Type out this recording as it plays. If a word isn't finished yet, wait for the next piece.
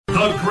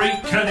the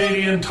Great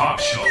Canadian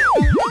Talk Show.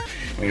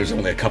 It was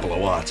only a couple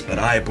of watts, but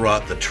I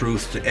brought the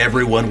truth to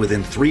everyone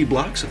within 3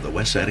 blocks of the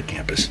west side of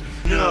campus.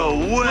 No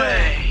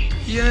way!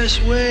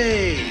 Yes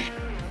way!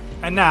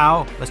 And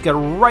now, let's get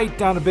right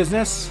down to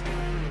business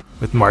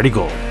with Marty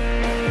Gold.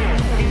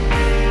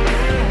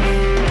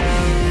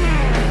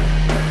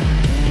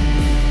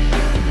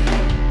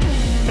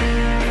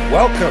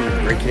 Welcome to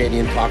the Great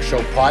Canadian Talk Show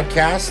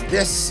podcast.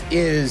 This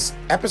is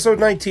episode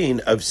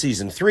 19 of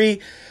season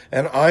 3,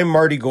 and I'm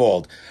Marty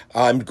Gold.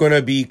 I'm going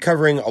to be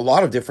covering a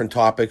lot of different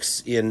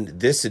topics in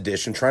this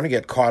edition, trying to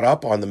get caught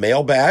up on the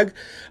mailbag,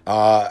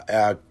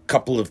 a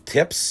couple of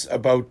tips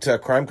about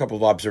crime, a couple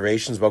of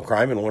observations about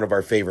crime in one of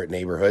our favorite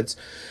neighborhoods,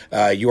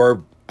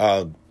 your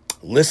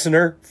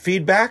listener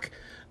feedback,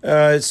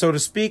 so to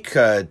speak,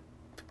 a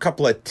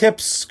couple of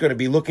tips, going to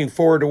be looking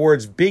forward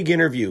towards big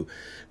interview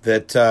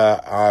that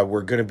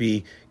we're going to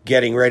be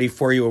getting ready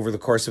for you over the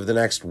course of the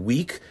next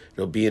week.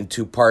 It'll be in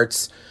 2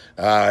 parts.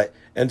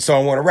 And so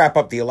I want to wrap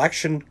up the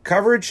election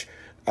coverage,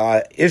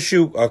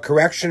 issue a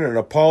correction, an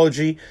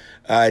apology,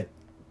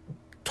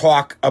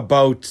 talk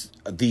about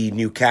the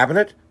new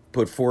cabinet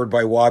put forward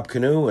by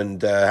Kinew,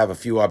 and have a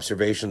few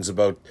observations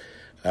about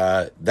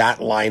that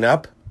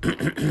lineup,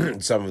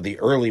 some of the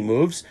early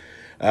moves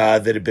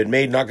that have been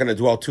made. Not going to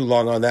dwell too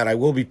long on that. I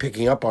will be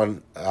picking up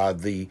on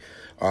the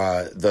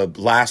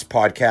last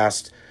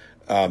podcast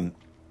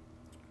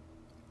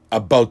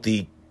about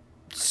the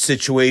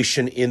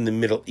situation in the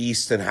Middle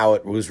East and how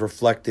it was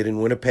reflected in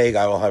Winnipeg.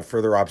 I will have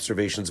further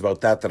observations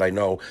about that I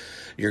know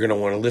you're going to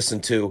want to listen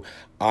to.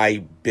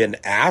 I've been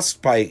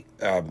asked by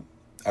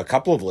a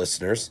couple of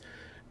listeners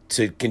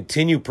to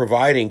continue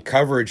providing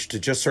coverage to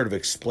just sort of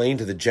explain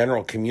to the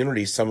general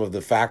community some of the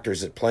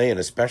factors at play, and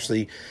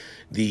especially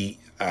the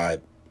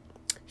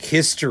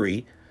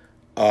history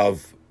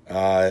of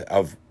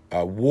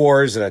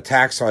wars and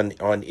attacks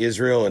on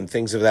Israel and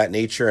things of that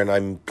nature. And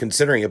I'm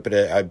considering it, but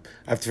I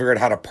have to figure out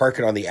how to park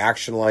it on the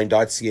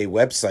actionline.ca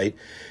website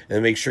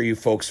and make sure you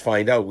folks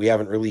find out. We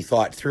haven't really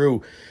thought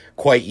through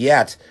quite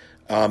yet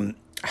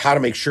how to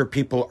make sure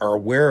people are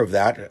aware of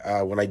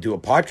that. When I do a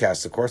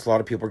podcast, of course, a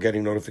lot of people are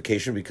getting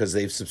notification because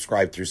they've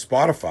subscribed through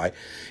Spotify.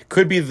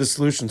 Could be the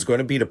solution's going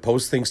to be to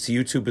post things to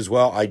YouTube as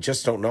well. I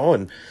just don't know.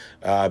 And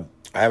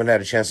I haven't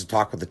had a chance to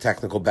talk with the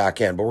technical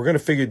back end, but we're going to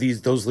figure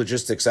those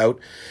logistics out.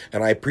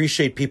 And I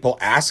appreciate people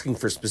asking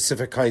for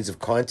specific kinds of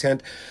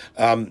content.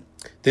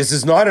 This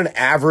is not an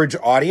average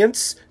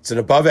audience. It's an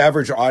above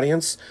average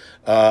audience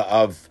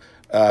of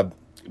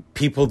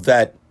people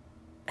that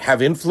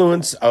have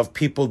influence, of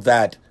people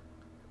that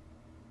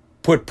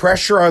put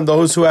pressure on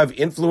those who have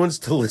influence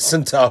to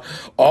listen to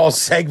all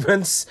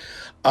segments,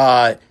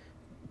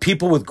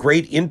 people with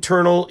great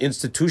internal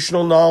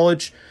institutional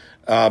knowledge,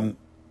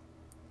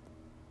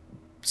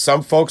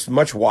 some folks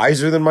much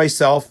wiser than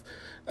myself,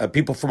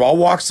 people from all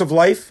walks of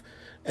life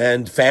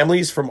and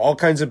families from all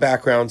kinds of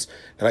backgrounds.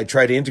 And I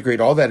try to integrate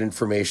all that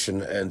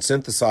information and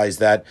synthesize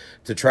that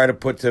to try to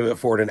put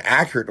forward an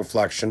accurate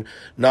reflection,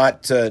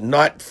 not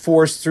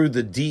forced through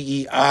the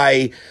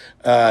DEI,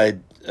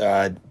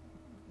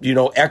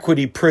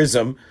 equity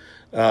prism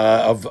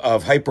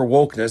of hyper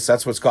wokeness.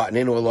 That's what's gotten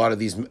into a lot of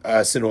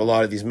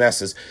these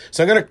messes.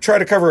 So I'm going to try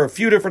to cover a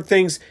few different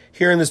things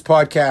here in this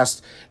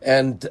podcast,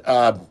 and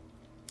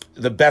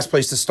the best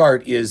place to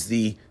start is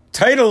the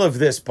title of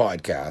this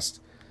podcast.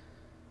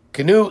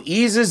 Kinew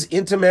eases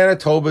into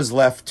Manitoba's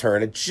left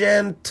turn, a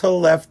gentle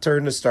left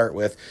turn to start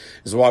with,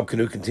 as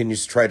Kinew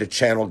continues to try to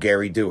channel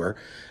Gary Dewar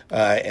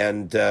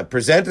and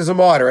present as a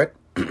moderate.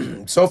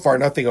 So far,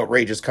 nothing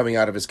outrageous coming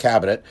out of his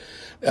cabinet.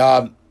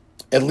 At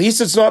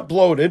least it's not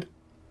bloated.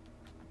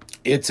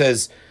 It's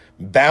as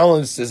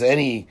balanced as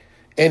any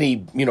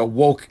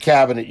woke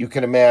cabinet you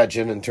can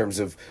imagine in terms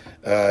of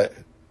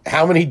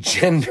how many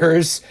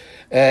genders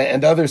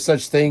and other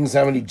such things,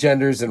 how many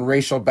genders and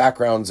racial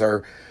backgrounds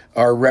are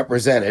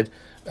represented.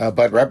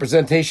 But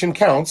representation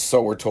counts,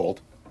 so we're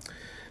told.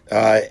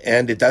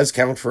 And it does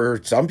count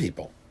for some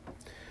people,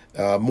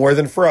 more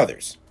than for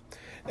others.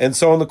 And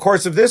so in the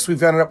course of this,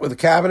 we've ended up with a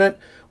cabinet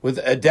with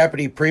a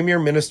deputy premier,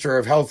 minister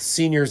of health,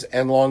 seniors,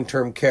 and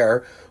long-term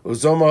care,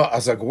 Uzoma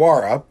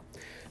Azagwara,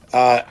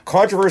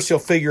 controversial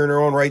figure in her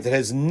own right that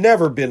has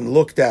never been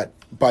looked at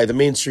by the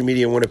mainstream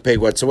media in Winnipeg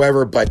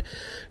whatsoever, but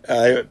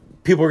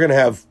people are going to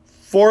have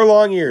 4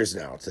 long years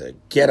now to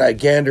get a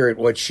gander at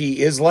what she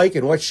is like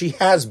and what she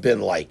has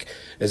been like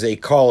as a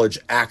college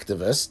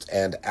activist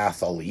and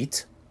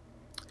athlete.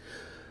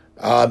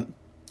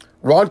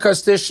 Ron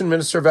Kostyshin,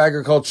 Minister of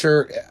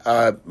Agriculture,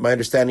 my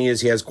understanding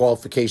is he has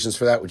qualifications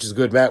for that, which is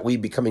good. Matt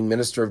Weed becoming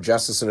Minister of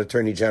Justice and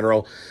Attorney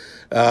General.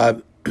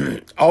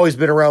 Always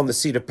been around the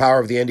seat of power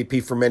of the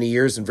NDP for many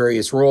years in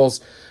various roles.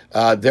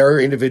 There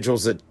are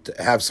individuals that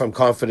have some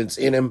confidence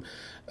in him.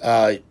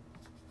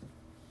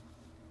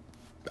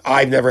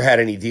 I've never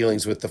had any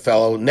dealings with the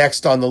fellow.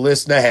 Next on the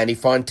list, Nahanni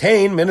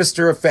Fontaine,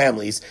 Minister of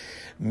Families.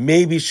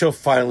 Maybe she'll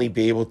finally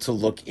be able to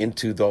look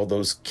into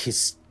those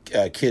kids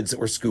that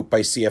were scooped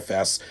by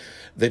CFS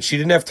that she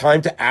didn't have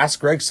time to ask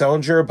Greg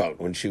Selinger about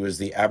when she was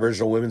the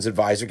Aboriginal Women's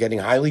Advisor, getting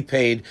highly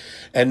paid,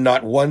 and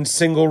not one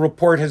single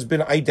report has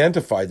been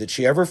identified that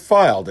she ever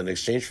filed in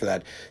exchange for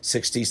that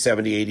 $60,000,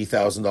 $70,000,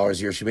 $80,000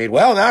 a year she made.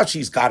 Well, now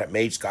she's got it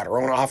made. She's got her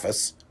own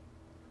office.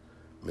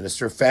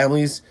 Minister of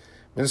Families,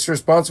 Minister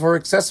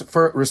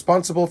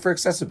responsible for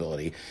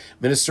accessibility,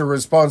 Minister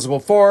responsible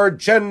for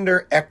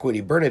gender equity,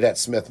 Bernadette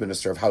Smith,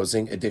 Minister of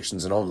Housing,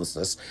 Addictions and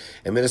Homelessness,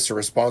 and Minister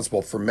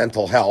responsible for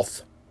mental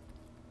health.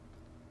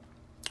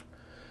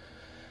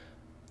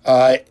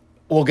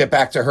 We'll get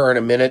back to her in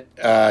a minute.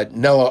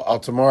 Nella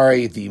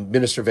Altamari, the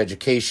Minister of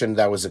Education,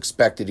 that was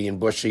expected. Ian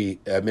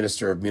Bushy,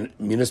 Minister of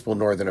Municipal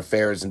Northern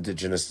Affairs,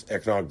 Indigenous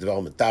Economic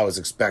Development, that was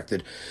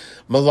expected.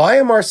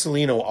 Malaya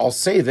Marcelino, I'll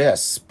say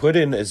this, put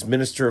in as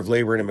Minister of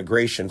Labor and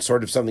Immigration,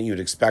 sort of something you'd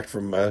expect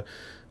from an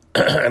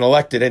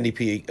elected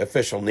NDP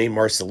official named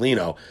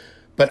Marcelino.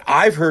 But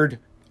I've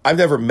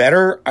never met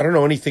her. I don't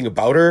know anything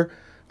about her.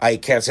 I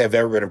can't say I've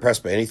ever been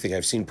impressed by anything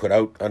I've seen put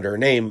out under her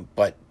name,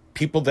 but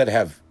people that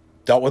have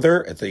dealt with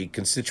her at the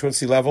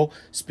constituency level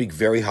speak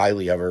very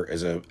highly of her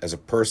as a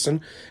person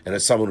and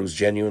as someone who's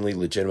genuinely,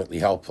 legitimately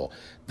helpful.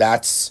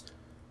 That's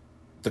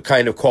the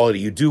kind of quality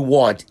you do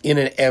want in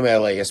an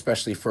MLA,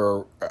 especially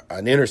for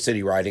an inner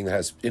city riding that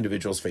has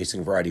individuals facing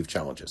a variety of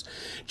challenges.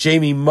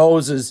 Jamie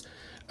Moses,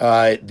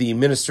 the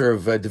Minister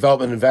of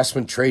Development,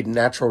 Investment, Trade and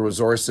Natural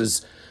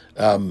Resources,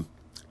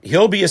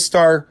 he'll be a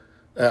star,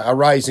 a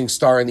rising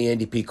star in the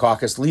NDP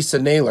caucus. Lisa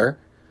Naylor,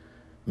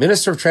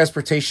 Minister of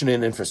Transportation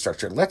and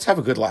Infrastructure. Let's have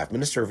a good laugh.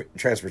 Minister of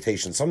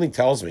Transportation. Something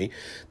tells me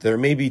there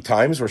may be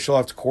times where she'll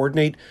have to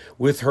coordinate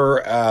with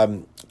her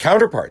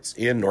counterparts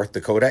in North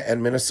Dakota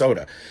and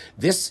Minnesota.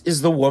 This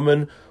is the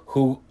woman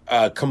who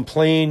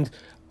complained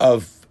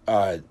of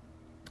the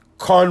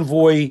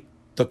convoy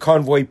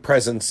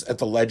presence at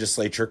the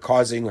legislature,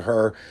 causing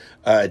her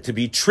to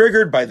be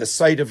triggered by the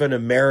sight of an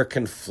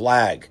American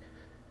flag,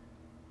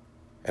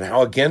 and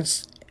how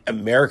against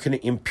American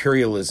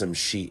imperialism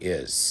she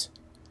is.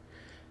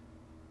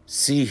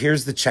 See,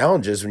 here's the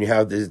challenges when you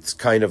have this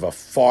kind of a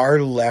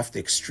far left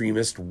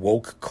extremist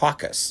woke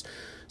caucus.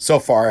 So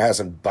far, it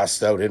hasn't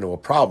busted out into a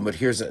problem, but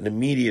here's an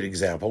immediate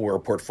example where a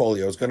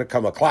portfolio is going to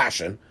come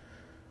a-clashing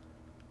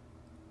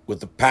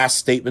with the past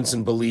statements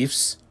and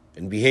beliefs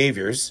and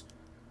behaviors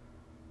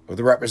of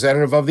the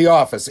representative of the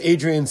office.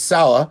 Adrian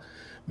Sala,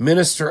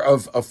 Minister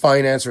of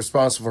Finance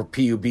responsible for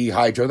PUB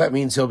Hydro. That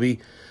means he'll be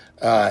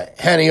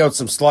handing out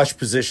some slush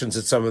positions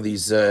at some of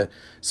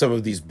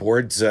these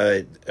boards.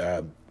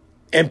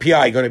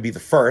 MPI going to be the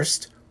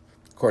first,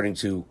 according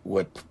to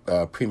what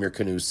Premier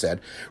Kinew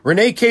said.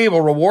 Renee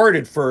Cable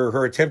rewarded for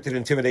her attempted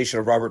intimidation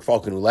of Robert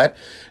Falcon-Ouellette,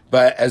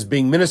 but as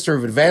being Minister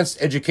of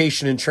Advanced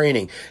Education and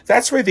Training.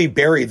 That's where they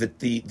bury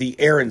the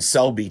Aaron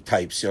Selby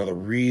types, the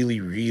really,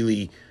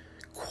 really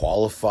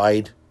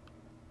qualified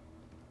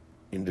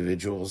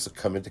individuals that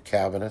come into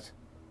cabinet.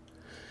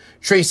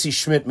 Tracy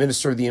Schmidt,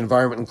 Minister of the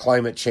Environment and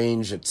Climate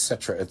Change,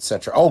 etc.,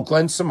 etc. Oh,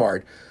 Glenn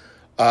Simard,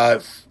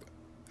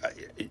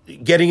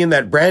 getting in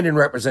that Brandon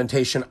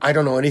representation. I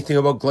don't know anything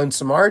about Glenn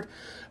Simard,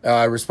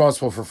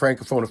 responsible for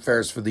Francophone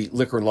affairs for the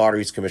Liquor and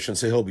Lotteries Commission,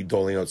 so he'll be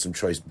doling out some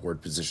choice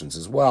board positions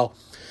as well.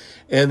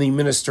 And the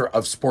Minister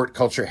of Sport,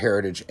 Culture,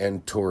 Heritage,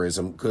 and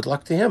Tourism. Good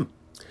luck to him.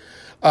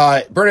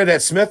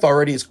 Bernadette Smith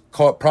already has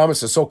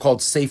promised a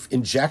so-called safe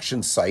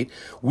injection site.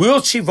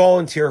 Will she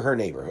volunteer her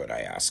neighborhood, I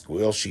ask?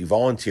 Will she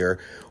volunteer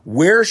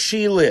where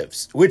she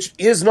lives, which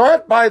is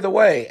not, by the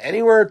way,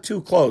 anywhere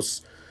too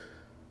close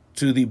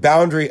to the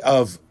boundary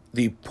of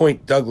the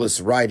Point Douglas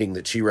riding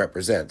that she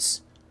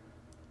represents?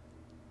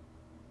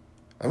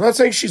 I'm not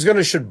saying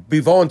should be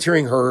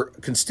volunteering her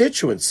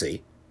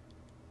constituency.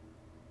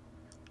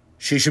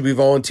 She should be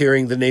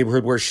volunteering the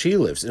neighborhood where she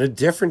lives in a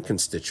different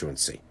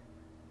constituency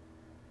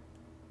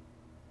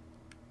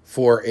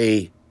for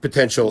a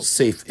potential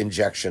safe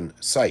injection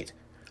site.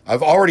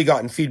 I've already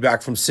gotten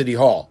feedback from City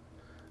Hall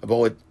about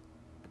what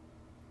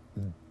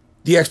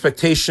the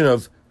expectation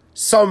of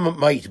some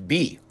might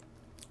be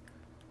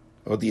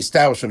about the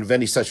establishment of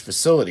any such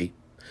facility.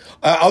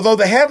 Although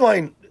the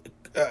headline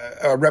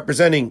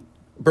representing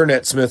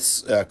Bernadette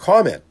Smith's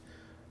comment,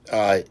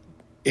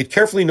 it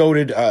carefully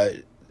noted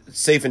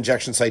safe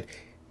injection site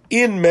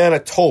in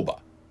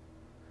Manitoba.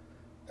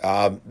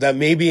 That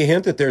may be a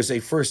hint that there's a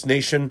First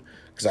Nation,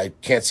 because I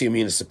can't see a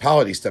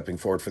municipality stepping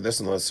forward for this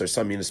unless there's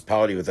some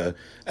municipality with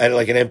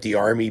like an empty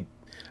army,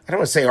 I don't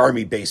want to say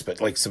army base,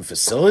 but like some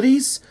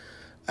facilities.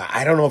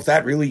 I don't know if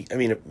that really,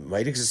 it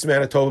might exist in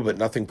Manitoba, but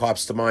nothing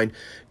pops to mind.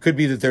 Could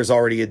be that there's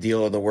already a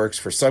deal in the works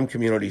for some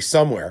community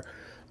somewhere.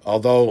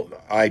 Although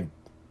I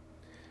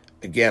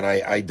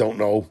don't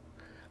know.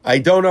 I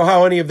don't know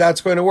how any of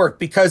that's going to work,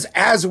 because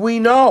as we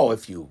know,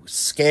 if you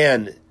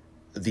scan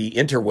the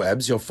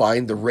interwebs, you'll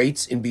find the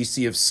rates in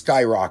BC have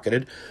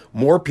skyrocketed.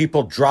 More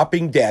people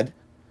dropping dead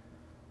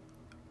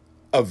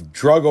of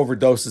drug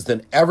overdoses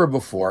than ever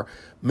before.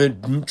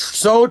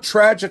 So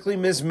tragically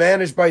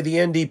mismanaged by the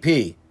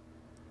NDP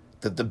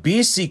that the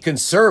BC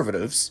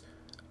Conservatives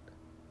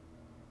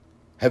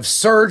have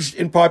surged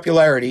in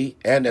popularity,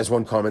 and as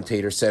one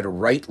commentator said,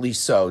 rightly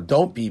so.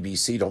 Don't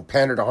BBC, don't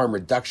pander to harm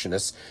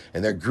reductionists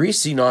and their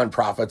greasy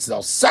nonprofits.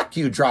 They'll suck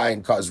you dry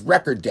and cause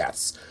record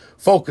deaths.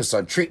 Focus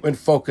on treatment,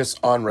 focus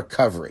on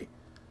recovery.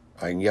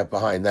 I can get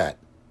behind that.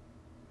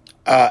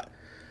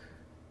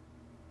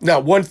 Now,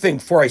 one thing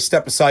before I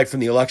step aside from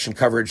the election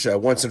coverage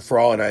once and for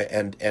all,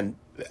 and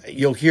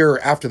you'll hear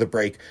after the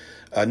break,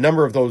 a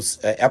number of those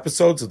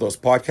episodes of those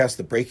podcasts,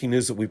 the breaking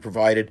news that we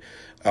provided,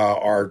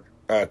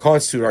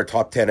 constitute our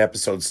top 10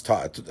 episodes,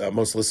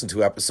 most listened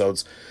to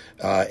episodes,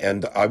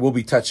 and I will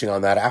be touching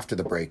on that after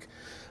the break.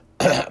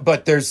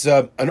 But there's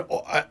an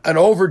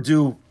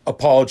overdue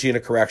apology and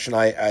a correction.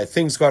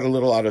 Things got a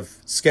little out of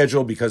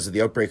schedule because of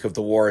the outbreak of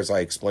the war, as I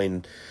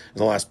explained in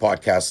the last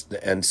podcast,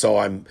 and so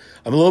I'm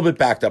a little bit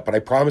backed up. But I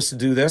promised to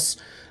do this.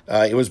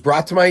 It was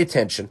brought to my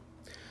attention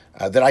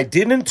that I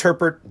didn't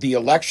interpret the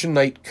election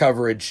night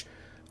coverage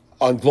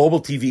on Global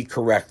TV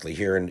correctly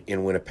here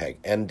in Winnipeg,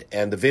 and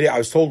the video, I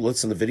was told,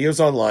 listen, the video's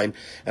online,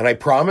 and I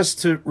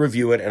promised to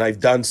review it, and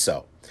I've done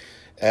so,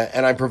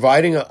 and I'm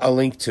providing a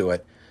link to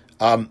it.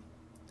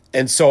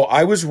 And so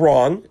I was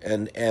wrong,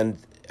 and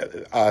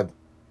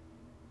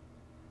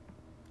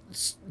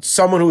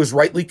someone who was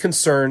rightly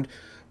concerned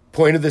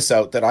pointed this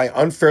out, that I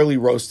unfairly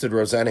roasted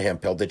Rosanna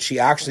Hemphill, that she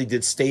actually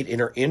did state in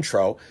her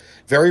intro,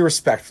 very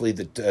respectfully,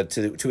 that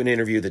to an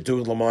interview that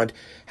Doug Lamont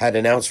had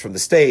announced from the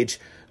stage,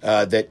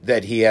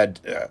 that he had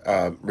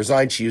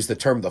resigned. She used the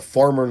term "the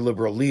former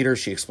Liberal leader."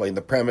 She explained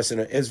the premise,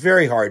 and it's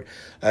very hard,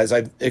 as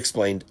I've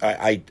explained.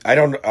 I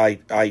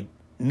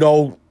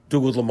know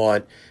Doug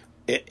Lamont.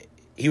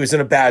 He was in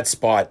a bad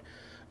spot.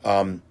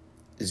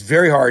 It's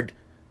very hard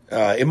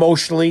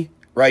emotionally,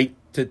 right,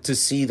 to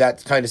see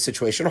that kind of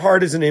situation.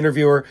 Hard as an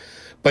interviewer,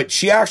 but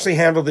she actually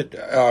handled it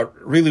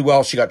really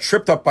well. She got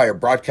tripped up by her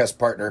broadcast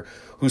partner,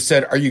 who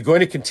said, "Are you going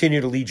to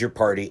continue to lead your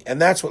party?"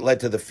 And that's what led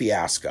to the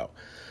fiasco.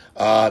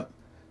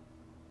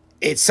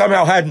 It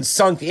somehow hadn't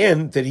sunk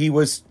in that he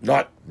was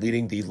not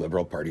leading the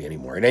Liberal Party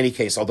anymore. In any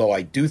case, although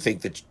I do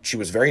think that she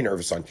was very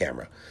nervous on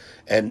camera,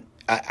 and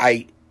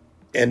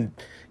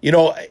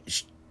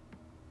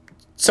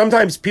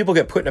sometimes people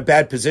get put in a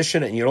bad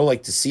position and you don't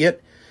like to see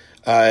it.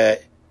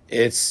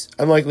 It's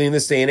unlikely in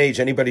this day and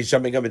age anybody's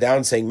jumping up and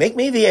down saying, "Make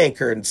me the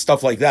anchor," and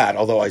stuff like that.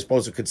 Although I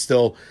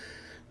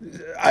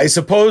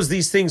suppose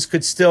these things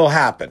could still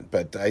happen,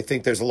 but I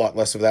think there's a lot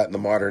less of that in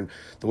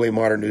the way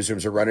modern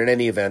newsrooms are run. In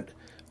any event,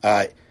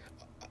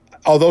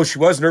 although she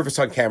was nervous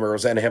on camera,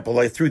 Rosanna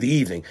Hemphill, through the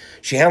evening,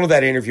 she handled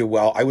that interview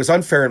well. I was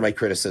unfair in my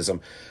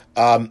criticism.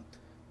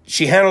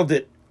 She handled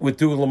it with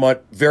Doug Lamont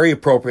very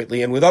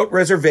appropriately and without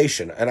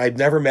reservation. And I'd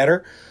never met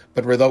her,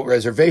 but without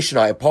reservation,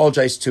 I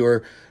apologized to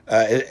her,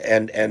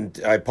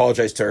 and I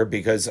apologized to her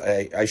because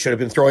I should have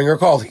been throwing her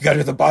colleague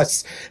under the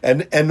bus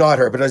and not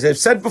her. But as I've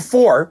said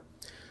before,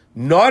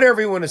 not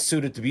everyone is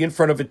suited to be in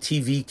front of a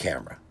TV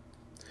camera.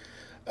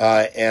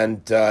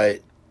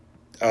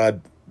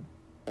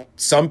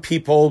 Some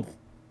people,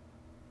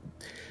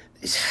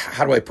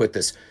 how do I put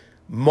this?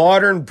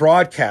 Modern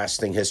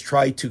broadcasting has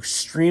tried to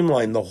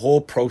streamline the whole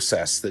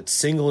process, that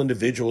single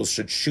individuals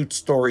should shoot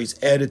stories,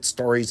 edit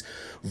stories,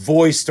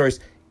 voice stories.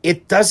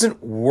 It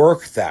doesn't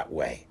work that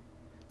way.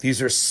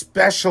 These are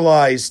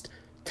specialized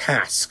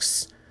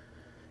tasks.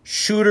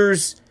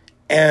 Shooters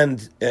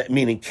and,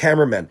 meaning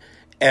cameramen,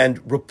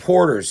 and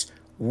reporters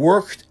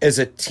worked as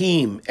a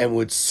team and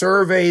would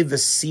survey the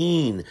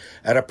scene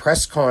at a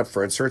press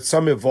conference or at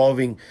some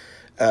evolving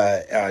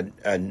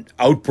an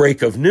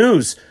outbreak of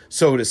news,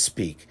 so to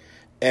speak.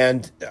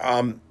 And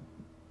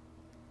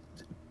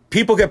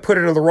people get put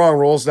into the wrong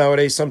roles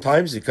nowadays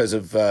sometimes because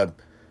of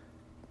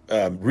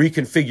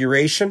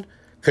reconfiguration,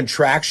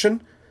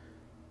 contraction.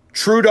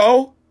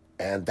 Trudeau,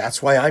 and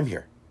that's why I'm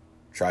here.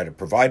 Try to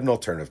provide an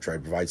alternative, try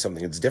to provide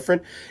something that's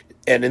different.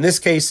 And in this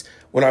case,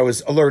 when I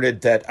was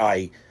alerted that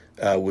I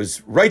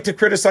was right to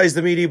criticize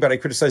the media, but I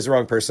criticized the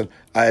wrong person,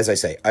 as I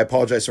say, I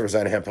apologize to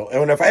Rosanna Hemphill.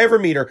 And if I ever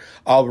meet her,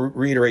 I'll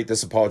reiterate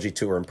this apology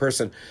to her in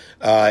person.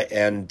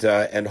 And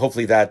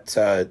hopefully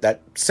that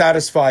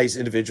satisfies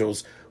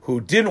individuals who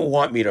didn't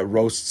want me to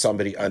roast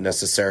somebody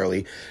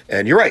unnecessarily.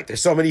 And you're right, there's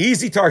so many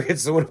easy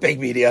targets in the Winnipeg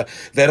media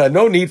that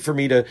no need for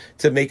me to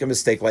make a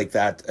mistake like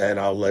that. And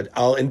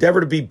I'll endeavor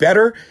to be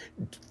better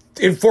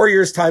in 4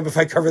 years' time if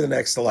I cover the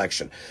next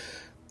election.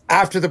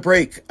 After the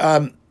break,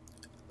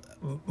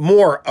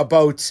 more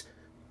about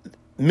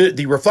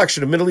the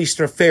reflection of Middle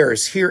Eastern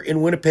affairs here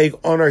in Winnipeg,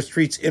 on our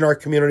streets, in our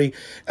community,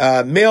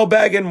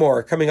 mailbag and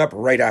more coming up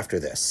right after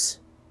this.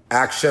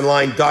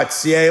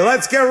 Actionline.ca.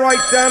 Let's get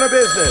right down to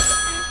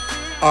business.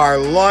 Our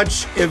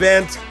launch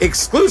event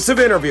exclusive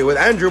interview with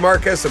Andrew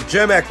Marcus of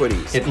Gem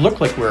Equities. It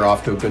looked like we were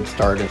off to a good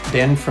start. And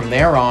then from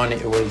there on,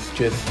 it was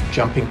just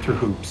jumping through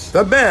hoops.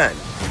 The man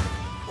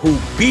who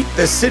beat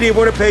the city of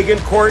Winnipeg in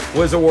court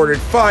was awarded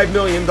 $5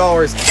 million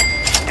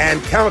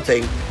and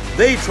counting.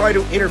 They try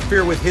to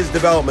interfere with his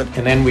development.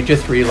 And then we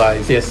just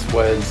realized this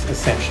was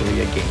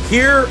essentially a game.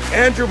 Hear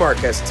Andrew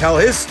Marcus tell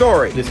his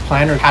story. This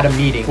planner had a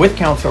meeting with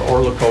Councillor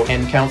Orlico,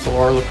 and Councillor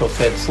Orlico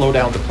said, slow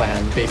down the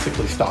plan,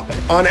 basically stop it.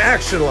 On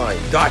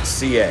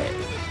actionline.ca.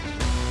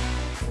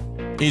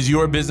 Is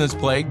your business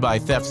plagued by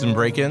thefts and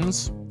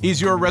break-ins?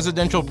 Is your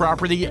residential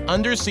property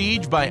under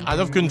siege by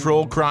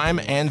out-of-control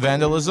crime and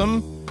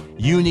vandalism?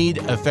 You need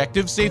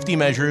effective safety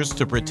measures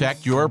to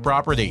protect your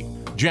property.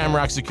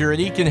 Jamrock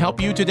Security can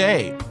help you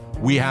today.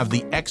 We have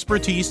the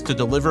expertise to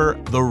deliver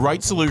the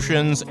right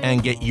solutions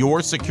and get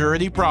your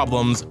security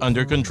problems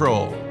under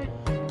control.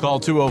 Call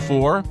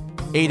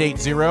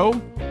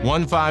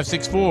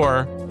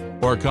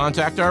 204-880-1564 or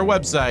contact our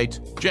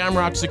website,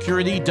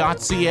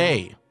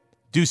 jamrocksecurity.ca.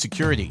 Do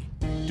security.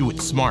 Do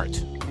it smart.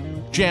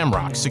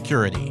 Jamrock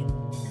Security.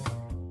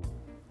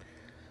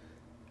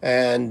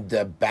 And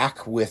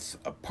back with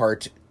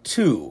part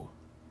 2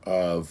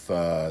 of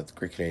the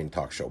Great Canadian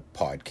Talk Show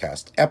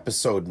podcast,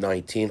 episode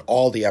 19.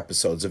 All the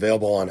episodes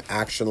available on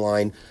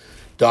actionline.ca.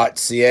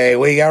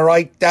 We got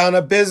right down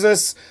to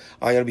business.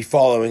 I'm going to be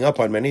following up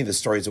on many of the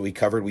stories that we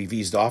covered. We've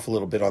eased off a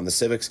little bit on the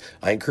civics.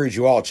 I encourage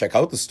you all to check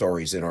out the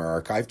stories in our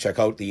archive. Check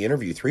out the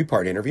interview,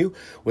 3-part interview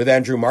with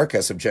Andrew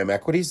Marquez of Gem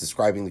Equities,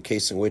 describing the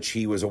case in which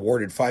he was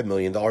awarded $5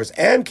 million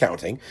and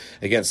counting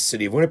against the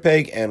City of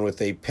Winnipeg, and with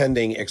a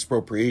pending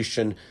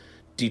expropriation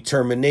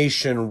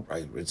determination,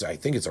 I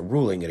think it's a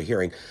ruling at a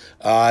hearing,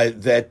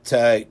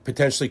 that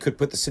potentially could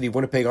put the City of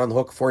Winnipeg on the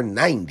hook for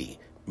 $90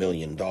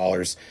 million,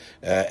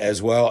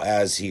 as well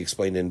as, he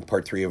explained in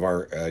part 3 of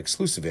our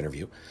exclusive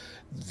interview,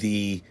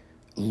 the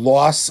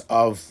loss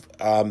of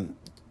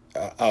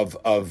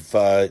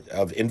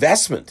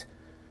investment,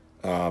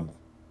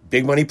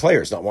 big money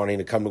players not wanting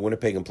to come to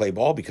Winnipeg and play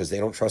ball because they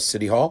don't trust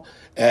City Hall,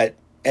 and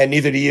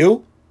neither do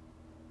you.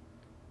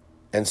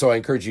 And so I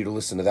encourage you to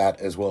listen to that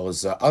as well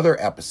as other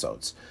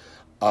episodes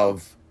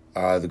of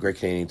the Great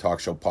Canadian Talk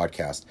Show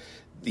podcast.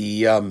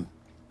 The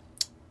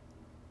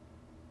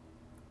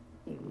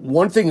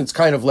one thing that's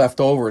kind of left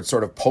over, it's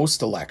sort of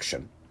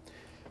post-election,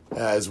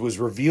 as was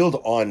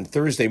revealed on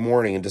Thursday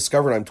morning and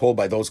discovered, I'm told,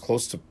 by those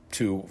close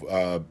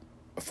to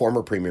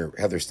former Premier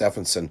Heather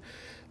Stephenson,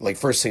 like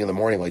first thing in the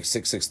morning, like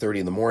 6:30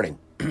 in the morning.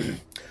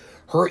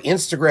 Her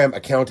Instagram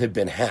account had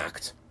been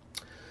hacked.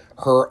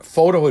 Her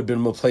photo had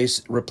been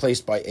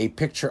replaced by a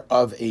picture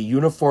of a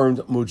uniformed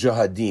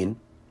mujahideen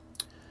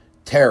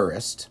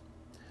terrorist.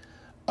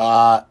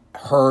 It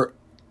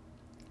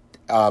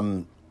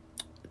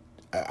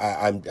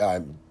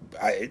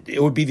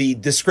would be the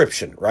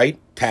description, right?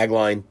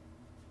 Tagline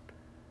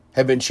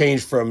had been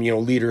changed from,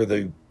 leader of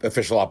the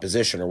official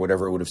opposition or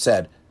whatever it would have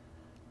said.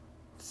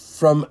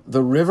 From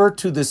the river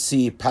to the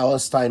sea,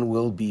 Palestine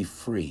will be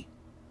free.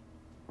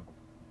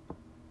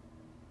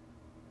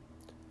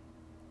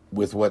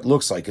 With what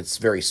looks like, it's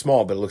very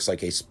small, but it looks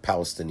like a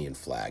Palestinian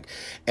flag.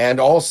 And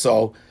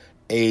also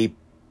a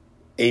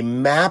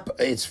map,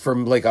 it's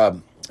from like a,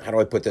 how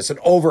do I put this? An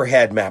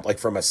overhead map, like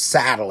from a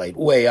satellite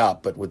way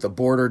up, but with the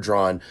border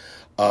drawn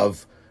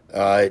of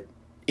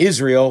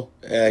Israel,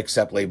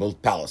 except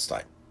labeled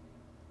Palestine.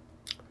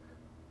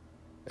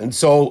 And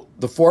so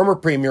the former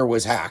premier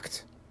was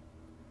hacked,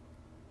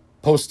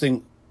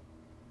 posting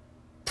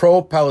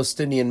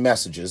pro-Palestinian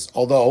messages,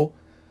 although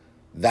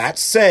that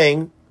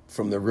saying,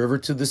 from the river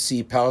to the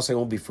sea, Palestine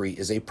will be free,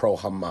 is a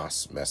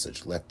pro-Hamas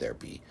message. Let there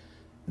be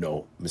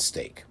no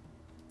mistake.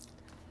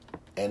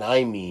 And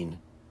I mean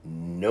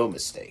no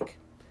mistake.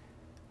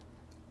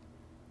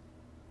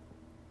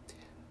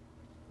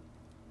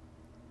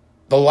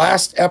 The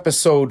last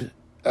episode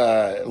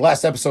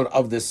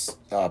of this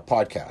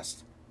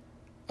podcast,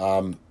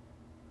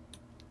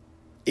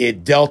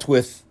 it dealt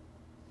with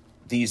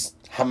these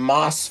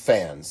Hamas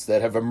fans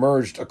that have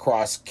emerged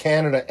across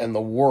Canada and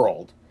the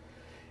world.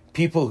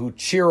 People who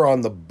cheer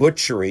on the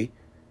butchery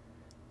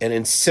and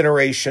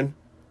incineration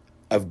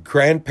of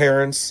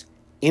grandparents,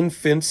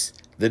 infants,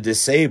 the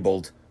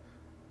disabled,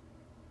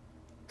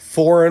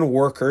 foreign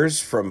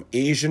workers from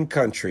Asian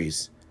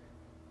countries,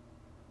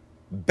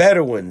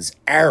 Bedouins,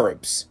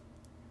 Arabs,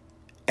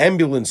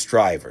 ambulance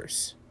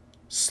drivers,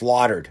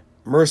 slaughtered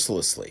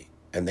mercilessly.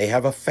 And they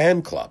have a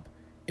fan club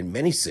in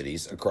many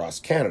cities across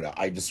Canada.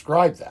 I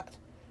described that.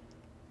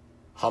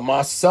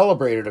 Hamas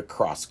celebrated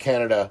across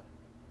Canada,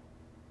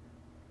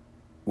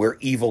 where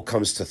evil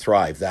comes to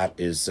thrive. That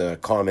is a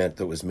comment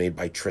that was made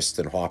by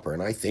Tristan Hopper.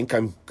 And I think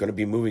I'm going to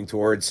be moving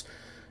towards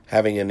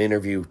having an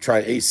interview,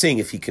 seeing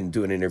if he can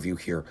do an interview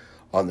here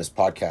on this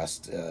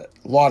podcast. A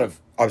lot of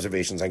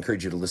observations. I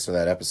encourage you to listen to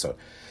that episode.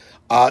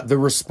 The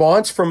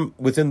response from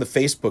within the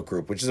Facebook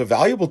group, which is a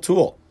valuable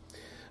tool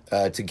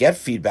to get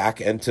feedback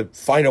and to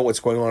find out what's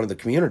going on in the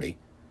community.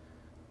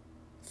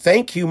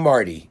 Thank you,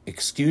 Marty.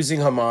 Excusing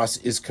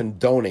Hamas is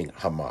condoning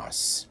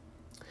Hamas.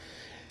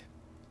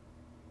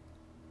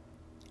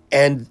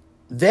 And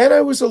then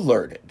I was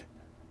alerted.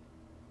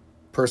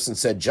 Person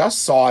said, just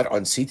saw it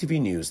on CTV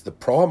News, the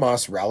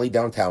pro-Hamas rally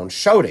downtown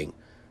shouting,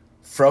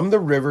 from the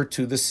river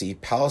to the sea,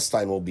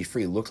 Palestine will be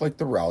free. Looked like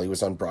the rally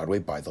was on Broadway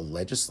by the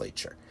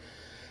legislature.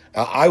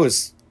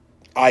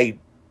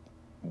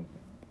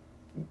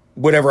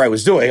 Whatever I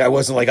was doing, I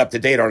wasn't like up to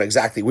date on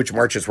exactly which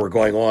marches were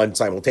going on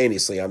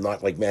simultaneously. I'm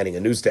not like manning a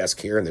news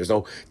desk here, and there's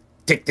no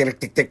tick, tick,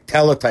 tick, tick,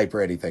 teletype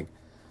or anything.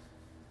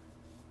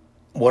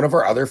 one of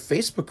our other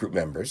Facebook group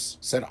members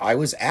said, I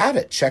was at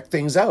it, check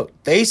things out.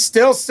 They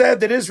still said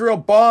that Israel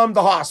bombed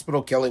the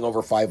hospital, killing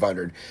over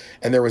 500,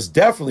 and there was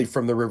definitely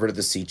from the river to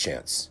the sea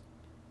chance.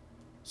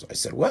 So I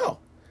said,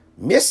 well,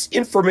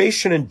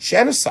 misinformation and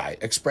genocide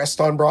expressed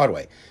on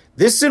Broadway.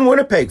 This is in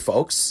Winnipeg,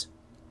 folks.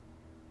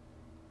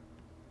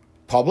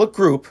 Public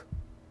group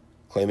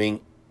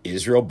claiming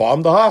Israel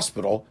bombed the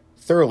hospital,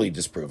 thoroughly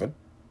disproven.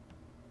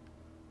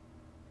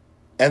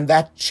 And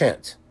that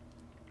chant.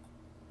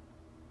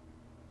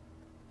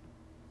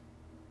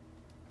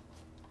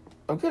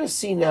 I'm going to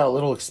see now a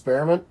little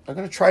experiment. I'm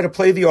going to try to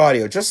play the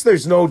audio, just so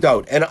there's no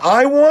doubt. And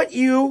I want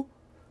you,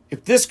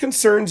 if this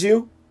concerns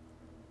you,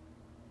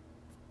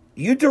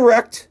 you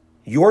direct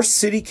your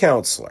city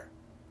councillor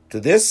to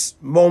this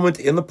moment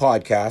in the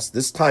podcast,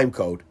 this time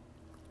code,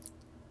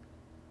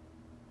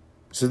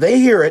 so they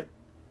hear it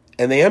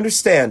and they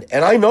understand.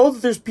 And I know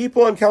that there's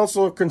people on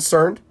council who are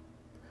concerned.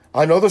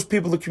 I know there's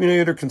people in the community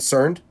that are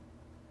concerned.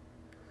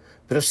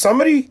 But if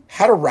somebody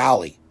had a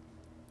rally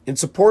in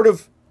support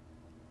of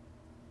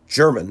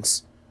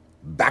Germans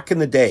back in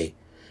the day,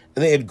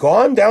 and they had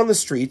gone down the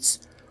streets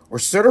or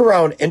stood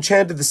around and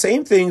chanted the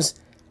same things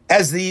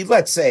as the,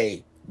 let's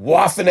say,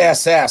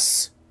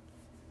 Waffen-SS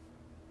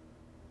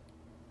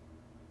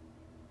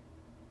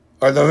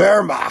or the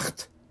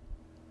Wehrmacht,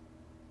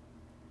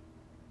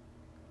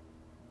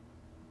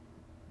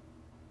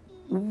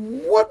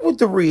 what would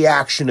the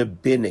reaction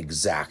have been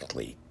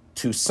exactly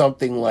to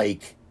something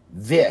like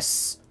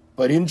this,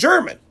 but in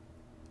German?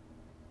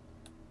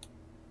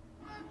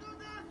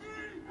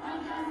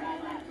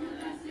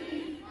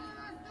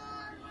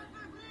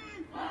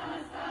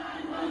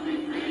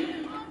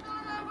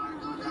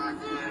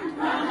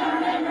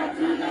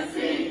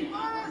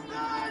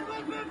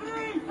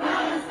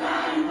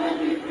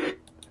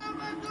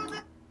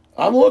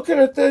 I'm looking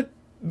at the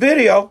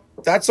video.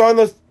 That's on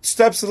the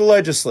steps of the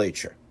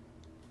legislature.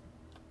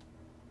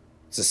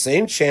 It's the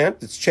same chant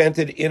that's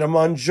chanted in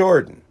Amman,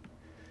 Jordan,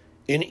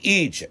 in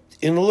Egypt,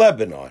 in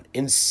Lebanon,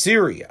 in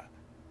Syria,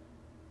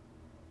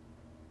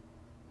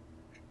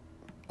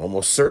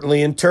 almost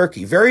certainly in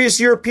Turkey. Various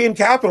European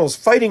capitals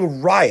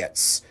fighting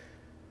riots.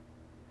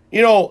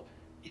 You know,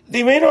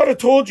 they may not have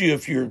told you,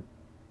 if you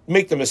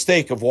make the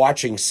mistake of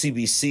watching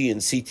CBC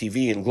and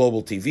CTV and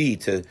Global TV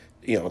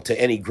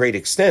to any great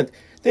extent,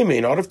 they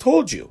may not have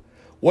told you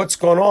what's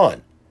gone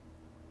on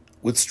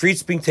with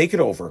streets being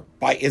taken over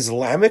by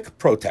Islamic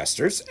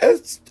protesters,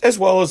 as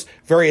well as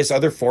various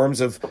other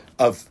forms of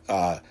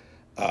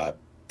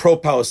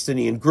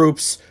pro-Palestinian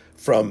groups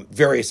from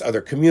various other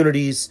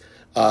communities,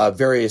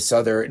 various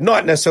other,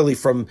 not necessarily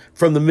from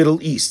the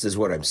Middle East is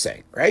what I'm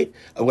saying, right?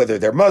 Whether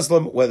they're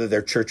Muslim, whether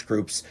they're church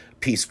groups,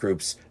 peace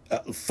groups,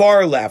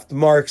 far left,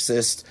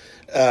 Marxist,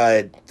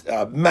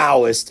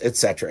 Maoist,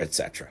 etc.,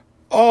 etc.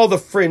 All the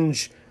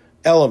fringe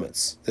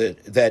elements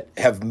that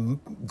have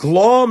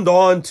glommed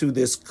onto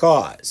this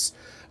cause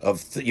of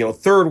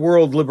third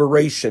world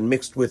liberation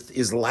mixed with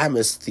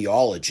Islamist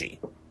theology.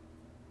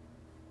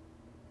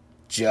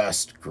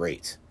 Just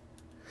great.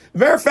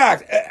 Matter of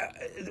fact,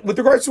 with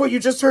regards to what you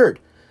just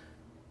heard,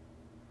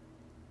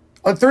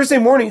 on Thursday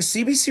morning,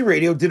 CBC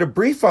Radio did a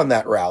brief on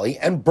that rally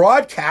and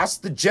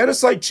broadcast the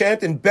genocide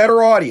chant in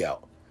better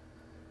audio.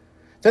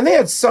 Then they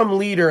had some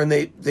leader, and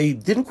they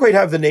didn't quite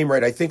have the name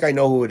right. I think I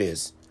know who it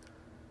is.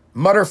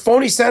 Mutter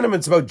phony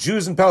sentiments about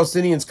Jews and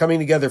Palestinians coming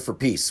together for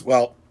peace.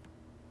 Well,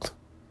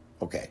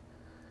 okay.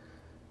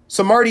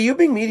 So, Marty, you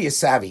being media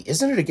savvy,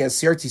 isn't it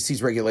against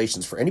CRTC's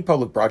regulations for any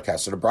public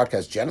broadcaster to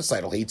broadcast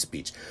genocidal hate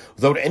speech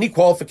without any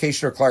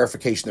qualification or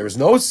clarification? There is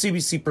no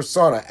CBC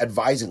persona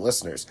advising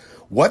listeners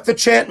what the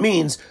chant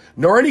means,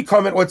 nor any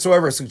comment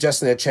whatsoever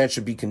suggesting that chant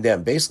should be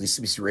condemned. Basically,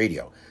 CBC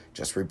Radio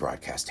just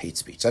rebroadcast hate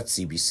speech. That's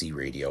CBC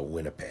Radio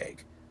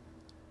Winnipeg.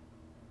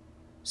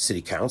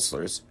 City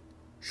councillors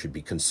should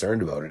be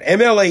concerned about it.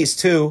 MLAs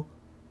too.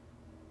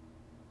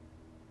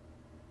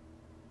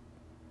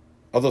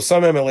 Although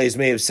some MLAs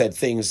may have said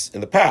things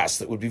in the past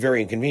that would be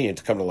very inconvenient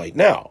to come to light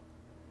now.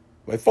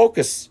 My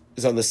focus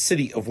is on the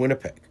city of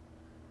Winnipeg.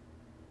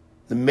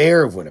 The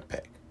mayor of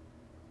Winnipeg.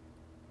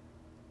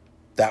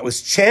 That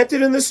was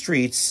chanted in the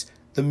streets.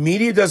 The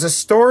media does a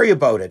story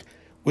about it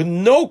with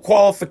no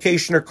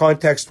qualification or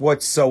context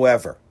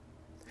whatsoever.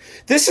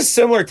 This is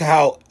similar to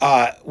how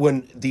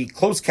when the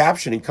closed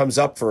captioning comes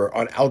up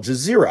on Al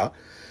Jazeera,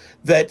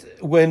 that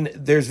when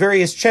there's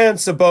various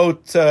chants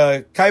about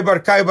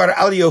Khaybar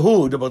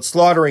al-Yahud,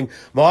 about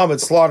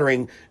Muhammad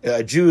slaughtering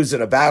Jews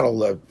in a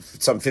battle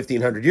some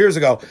 1,500 years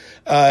ago,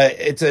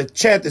 it's a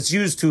chant that's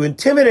used to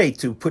intimidate,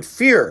 to put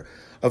fear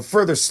of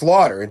further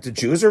slaughter into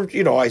Jews or,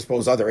 I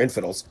suppose, other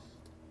infidels.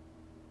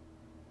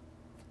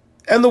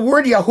 And the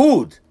word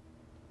Yahud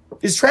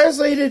is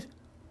translated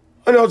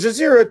on Al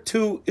Jazeera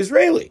to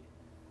Israeli.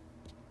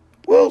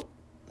 Well,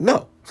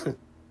 no.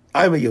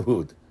 I'm a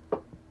Yehud.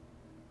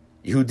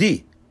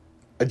 Yehudi.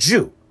 A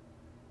Jew.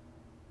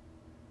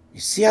 You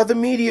see how the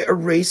media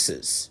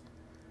erases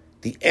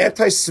the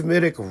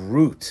anti-Semitic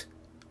root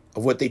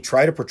of what they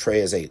try to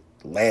portray as a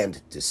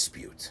land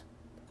dispute.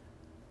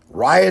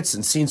 Riots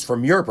and scenes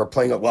from Europe are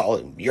playing out, well,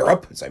 in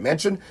Europe, as I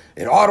mentioned,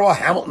 in Ottawa,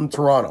 Hamilton,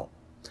 Toronto.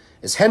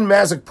 As Hen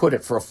Mazik put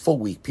it, for a full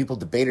week, people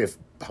debated if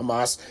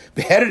Hamas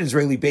beheaded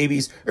Israeli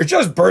babies or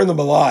just burned them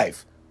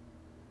alive.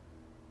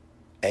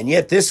 And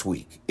yet this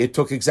week, it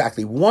took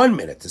exactly 1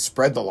 minute to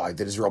spread the lie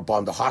that Israel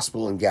bombed a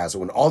hospital in Gaza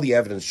when all the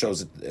evidence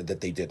shows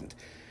that they didn't.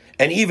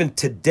 And even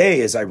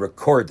today, as I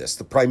record this,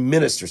 the Prime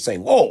Minister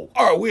saying, "Oh,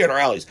 are we and our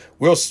allies,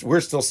 we're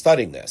still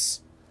studying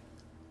this."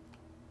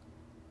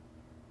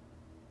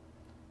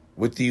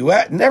 With the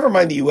U.S., never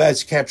mind the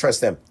U.S., you can't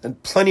trust them.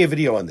 And plenty of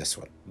video on this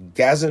one.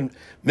 Gaza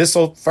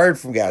missile fired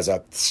from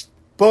Gaza,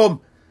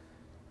 boom,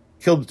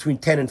 killed between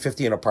 10 and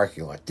 50 in a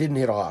parking lot. Didn't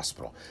hit a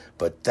hospital.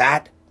 But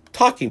that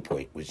talking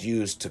point was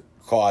used to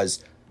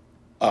cause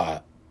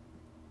a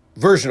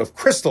version of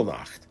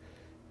Kristallnacht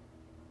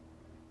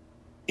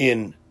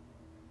in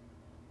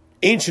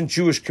ancient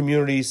Jewish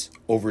communities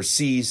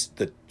overseas.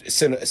 The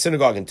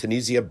synagogue in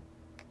Tunisia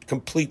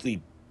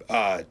completely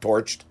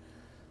torched,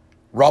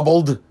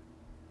 rubbled.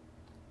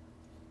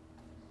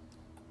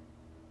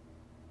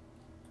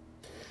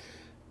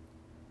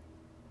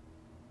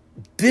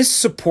 This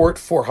support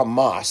for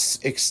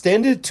Hamas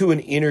extended to an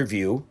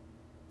interview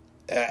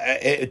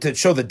to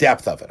show the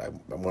depth of it. I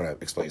want to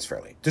explain this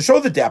fairly. To show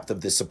the depth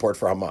of this support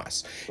for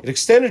Hamas,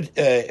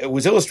 it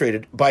was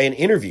illustrated by an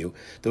interview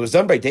that was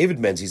done by David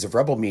Menzies of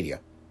Rebel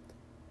Media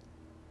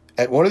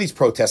at one of these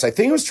protests. I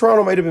think it was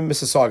Toronto, might have been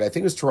Mississauga. I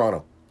think it was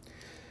Toronto,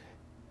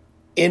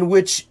 in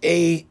which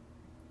a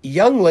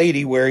young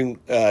lady wearing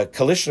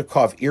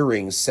Kalashnikov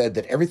earrings said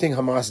that everything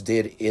Hamas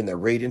did in the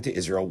raid into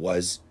Israel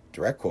was,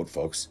 direct quote,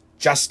 folks,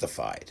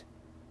 justified.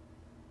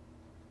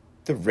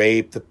 The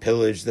rape, the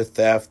pillage, the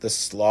theft, the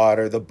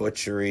slaughter, the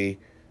butchery,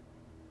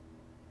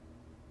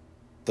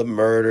 the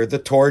murder, the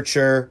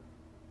torture.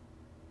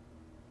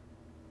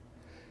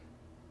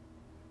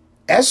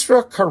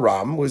 Esra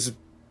Karam was a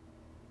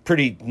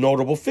pretty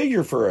notable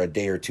figure for a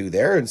day or two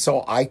there, and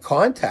so I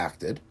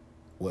contacted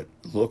what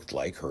looked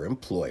like her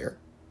employer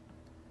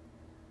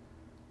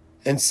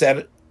and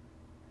said,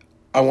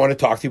 "I want to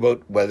talk to you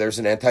about whether there's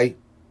an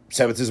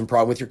anti-Semitism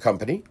problem with your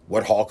company,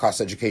 what Holocaust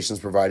education is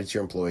provided to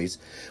your employees,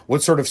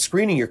 what sort of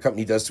screening your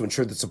company does to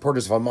ensure that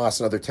supporters of Hamas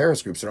and other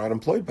terrorist groups are not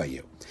employed by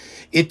you."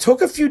 It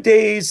took a few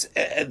days.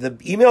 The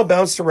email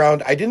bounced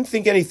around. I didn't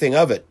think anything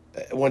of it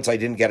once I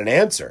didn't get an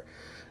answer.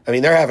 I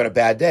mean, they're having a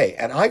bad day.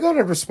 And I got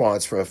a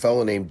response from a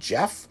fellow named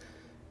Jeff,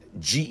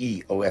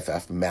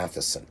 Geoff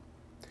Matheson.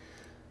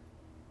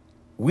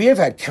 "We have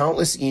had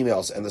countless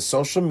emails, and the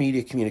social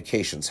media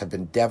communications have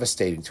been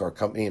devastating to our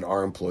company and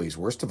our employees.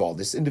 Worst of all,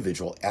 this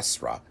individual,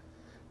 Esra,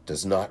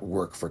 does not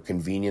work for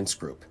Convenience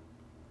Group.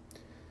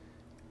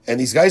 And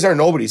these guys are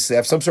nobodies. They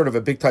have some sort of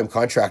a big-time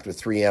contract with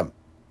 3M.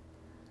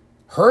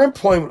 Her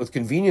employment with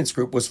Convenience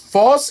Group was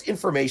false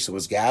information that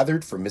was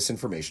gathered from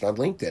misinformation on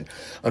LinkedIn.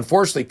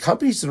 Unfortunately,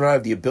 companies do not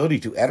have the ability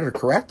to edit or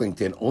correct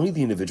LinkedIn, only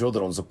the individual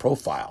that owns a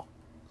profile.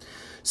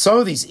 Some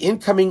of these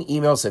incoming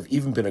emails have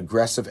even been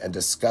aggressive and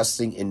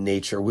disgusting in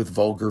nature with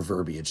vulgar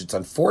verbiage. It's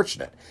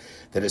unfortunate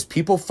that as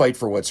people fight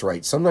for what's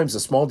right, sometimes the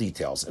small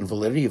details and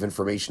validity of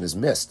information is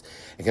missed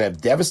and can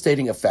have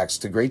devastating effects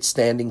to great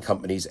standing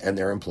companies and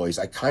their employees.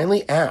 I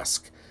kindly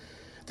ask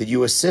that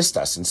you assist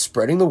us in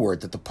spreading the word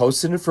that the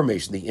posted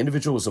information the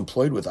individual was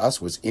employed with us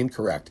was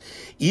incorrect.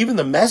 Even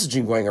the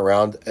messaging going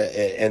around,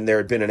 and there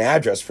had been an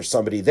address for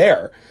somebody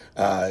there,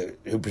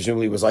 who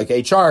presumably was like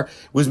HR,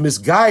 was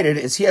misguided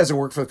as he hasn't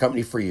worked for the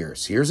company for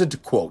years." Here's a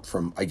quote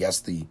from, I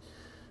guess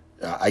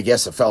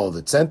a fellow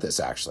that sent this,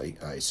 actually,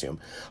 I assume.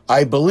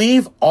 "I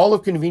believe all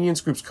of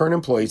Convenience Group's current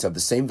employees have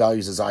the same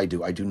values as I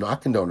do. I do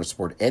not condone or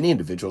support any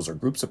individuals or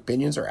groups'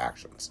 opinions or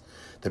actions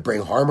that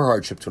bring harm or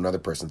hardship to another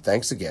person.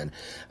 Thanks again.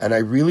 And I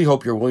really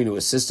hope you're willing to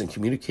assist in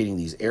communicating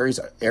these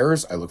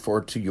errors. I look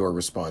forward to your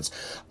response."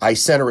 I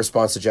sent a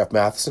response to Jeff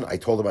Matheson. I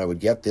told him I would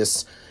get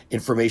this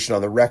information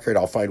on the record.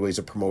 I'll find ways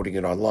of promoting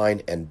it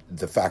online, and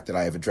the fact that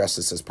I have addressed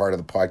this as part of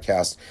the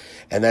podcast.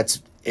 And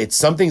it's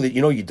something that,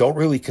 you don't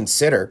really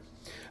consider.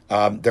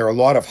 There are a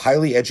lot of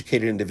highly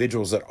educated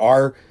individuals that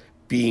are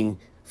being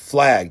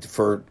flagged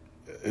for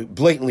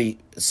blatantly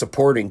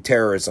supporting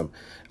terrorism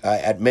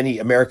at many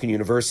American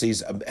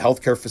universities,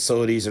 healthcare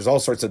facilities. There's all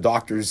sorts of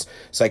doctors,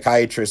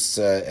 psychiatrists,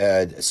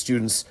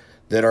 students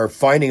that are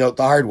finding out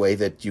the hard way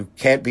that you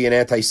can't be an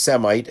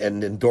anti-Semite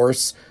and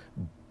endorse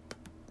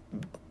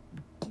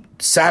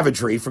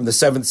savagery from the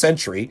 7th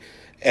century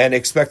and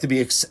expect to be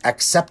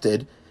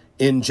accepted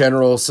in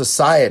general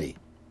society.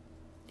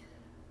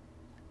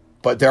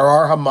 But there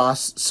are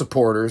Hamas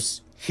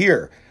supporters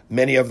here.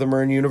 Many of them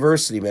are in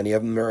university. Many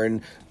of them are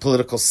in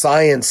political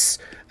science,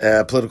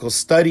 political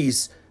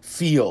studies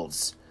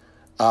fields.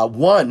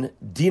 One,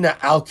 Dina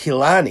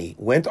Al-Kilani,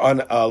 went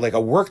on a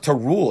work to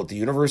rule at the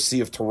University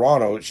of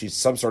Toronto. She's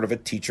some sort of a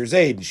teacher's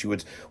aide, and she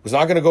was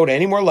not going to go to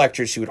any more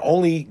lectures. She would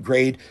only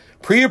grade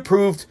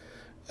pre-approved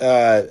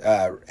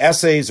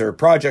essays or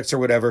projects or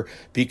whatever,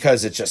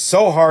 because it's just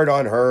so hard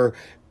on her,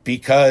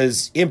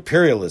 because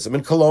imperialism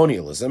and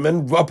colonialism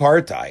and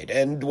apartheid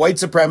and white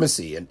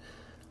supremacy. And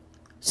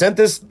sent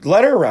this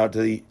letter around to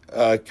the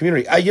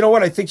community. You know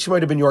what? I think she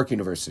might have been York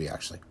University,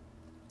 actually.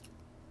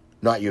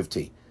 Not U of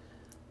T.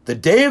 The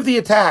day of the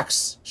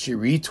attacks, she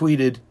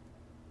retweeted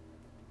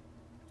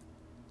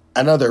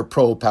another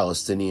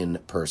pro-Palestinian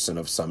person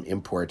of some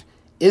import.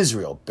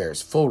 Israel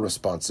bears full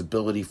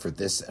responsibility for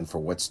this and for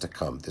what's to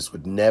come. This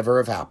would never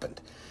have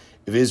happened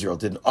if Israel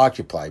didn't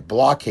occupy,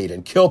 blockade,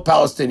 and kill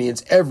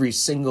Palestinians every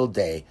single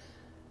day.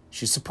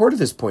 She supported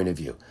this point of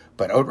view,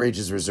 but outrage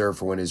is reserved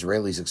for when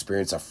Israelis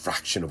experience a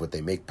fraction of what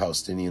they make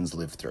Palestinians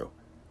live through.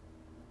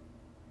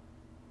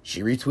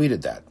 She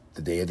retweeted that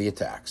the day of the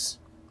attacks.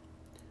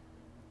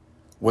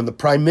 When the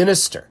Prime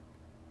Minister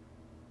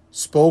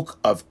spoke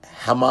of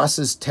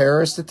Hamas's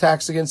terrorist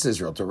attacks against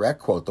Israel, direct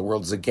quote, "The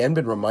world has again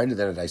been reminded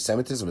that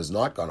anti-Semitism has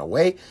not gone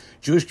away.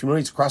 Jewish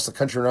communities across the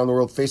country and around the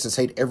world face this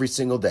hate every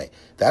single day."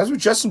 That is what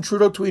Justin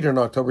Trudeau tweeted on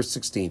October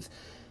 16th.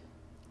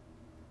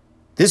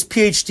 This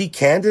PhD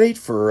candidate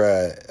for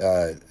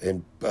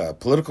in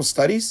political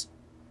studies,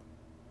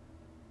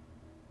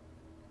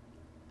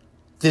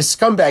 this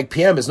scumbag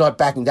PM is not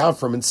backing down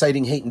from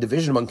inciting hate and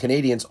division among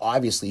Canadians.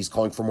 Obviously, he's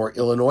calling for more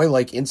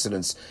Illinois-like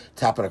incidents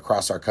to happen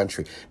across our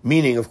country.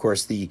 Meaning, of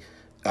course, the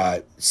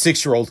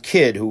 6-year-old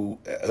kid who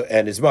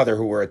and his mother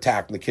who were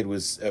attacked, and the kid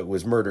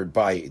was murdered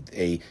by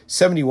a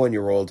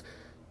 71-year-old,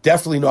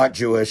 definitely not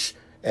Jewish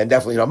and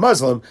definitely not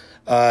Muslim,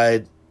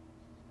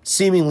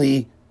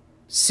 seemingly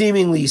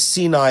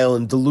senile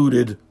and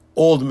deluded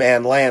old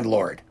man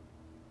landlord.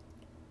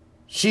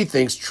 She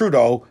thinks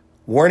Trudeau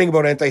warning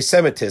about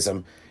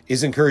anti-Semitism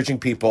is encouraging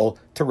people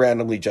to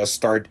randomly just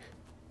start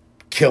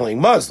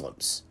killing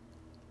Muslims.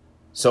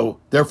 So,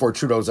 therefore,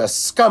 Trudeau's a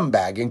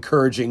scumbag,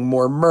 encouraging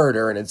more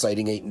murder and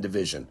inciting hate and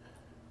division.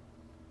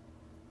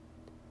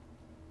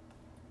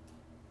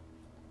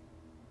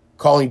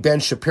 Calling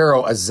Ben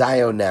Shapiro a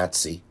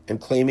Zio-Nazi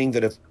and claiming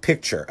that a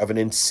picture of an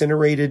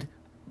incinerated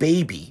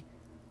baby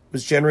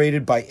was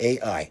generated by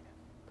AI.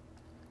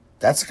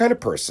 That's the kind of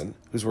person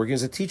who's working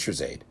as a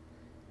teacher's aide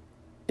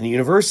in a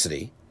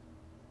university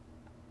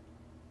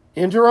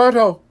in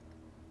Toronto.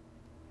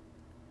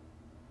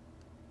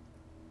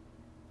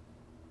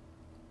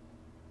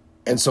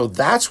 And so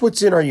that's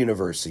what's in our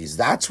universities.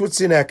 That's what's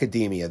in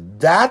academia.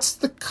 That's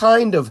the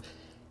kind of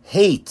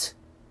hate.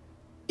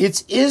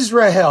 It's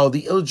Israel,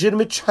 the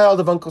illegitimate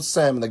child of Uncle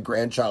Sam and the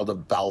grandchild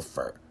of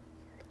Balfour.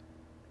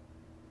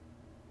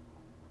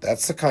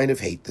 That's the kind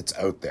of hate that's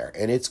out there,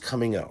 and it's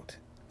coming out,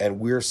 and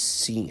we're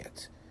seeing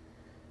it.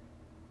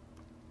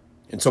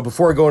 And so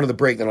before I go into the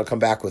break, then I'll come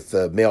back with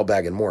the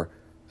mailbag and more.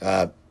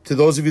 To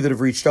those of you that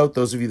have reached out,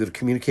 those of you that have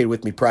communicated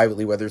with me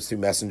privately, whether it's through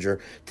Messenger,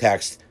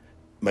 text,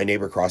 my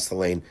neighbor across the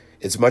lane,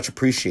 it's much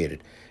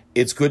appreciated.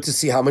 It's good to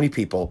see how many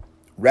people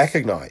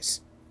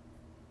recognize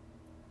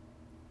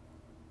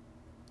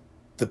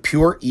the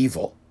pure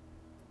evil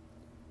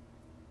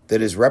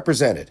that is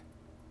represented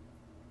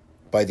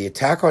by the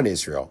attack on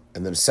Israel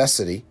and the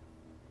necessity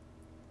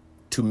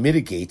to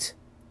mitigate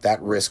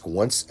that risk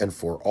once and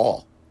for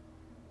all.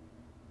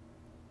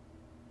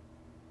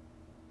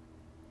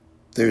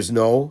 There's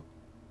no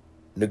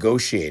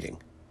negotiating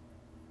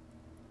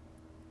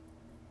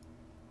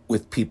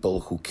with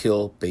people who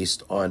kill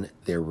based on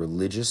their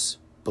religious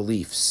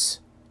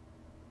beliefs.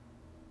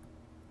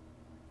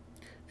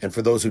 And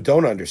for those who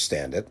don't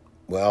understand it,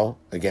 well,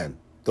 again,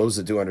 those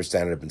that do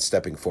understand it have been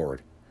stepping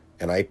forward.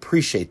 And I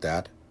appreciate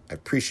that. I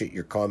appreciate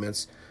your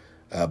comments,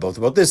 both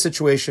about this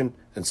situation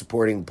and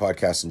supporting the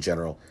podcast in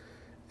general.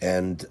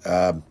 And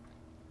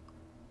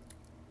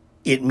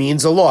it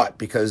means a lot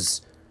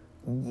because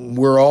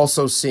we're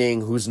also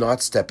seeing who's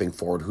not stepping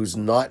forward, who's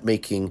not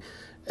making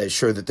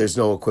sure that there's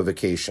no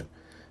equivocation.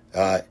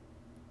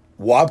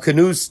 Wab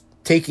Kinew's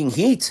taking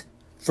heat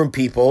from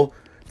people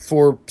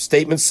for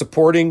statements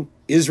supporting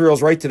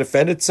Israel's right to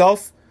defend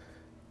itself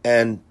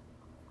and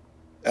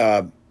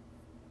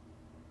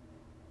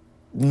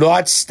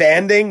not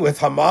standing with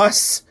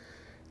Hamas.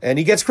 And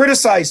he gets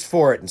criticized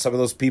for it. And some of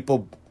those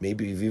people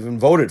maybe have even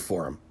voted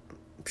for him.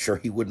 I'm sure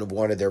he wouldn't have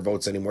wanted their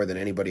votes any more than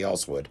anybody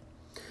else would.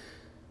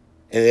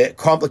 And at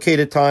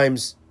complicated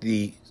times,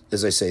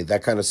 as I say,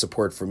 that kind of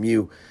support from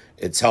you,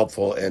 it's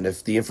helpful. And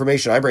if the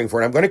information I bring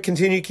forward, I'm going to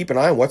continue to keep an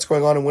eye on what's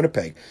going on in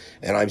Winnipeg.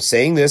 And I'm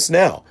saying this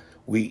now.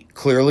 We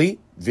clearly,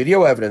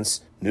 video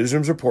evidence,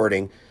 newsrooms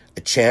reporting,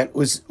 a chant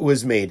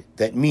was made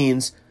that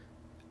means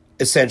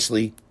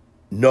essentially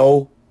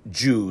no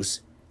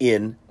Jews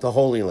in the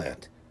Holy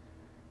Land.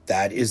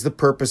 That is the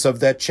purpose of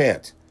that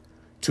chant,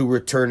 to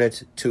return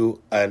it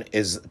to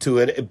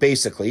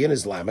basically an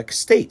Islamic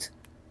state.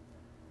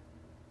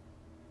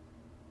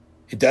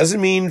 It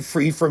doesn't mean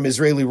free from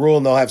Israeli rule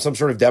and they'll have some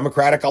sort of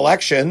democratic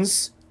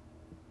elections.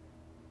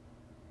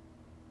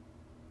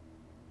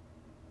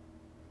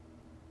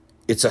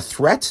 It's a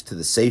threat to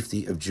the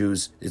safety of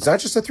Jews. It's not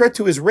just a threat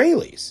to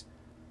Israelis.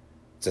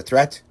 It's a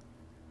threat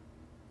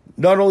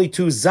not only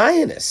to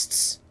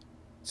Zionists.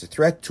 It's a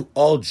threat to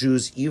all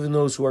Jews, even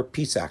those who are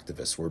peace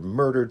activists, who are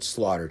murdered,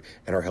 slaughtered,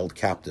 and are held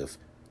captive.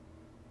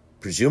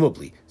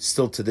 Presumably,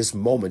 still to this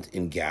moment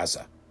in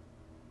Gaza.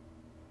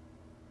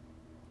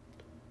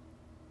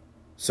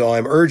 So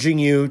I'm urging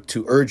you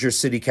to urge your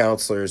city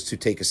councilors to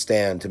take a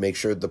stand to make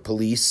sure the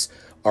police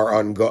are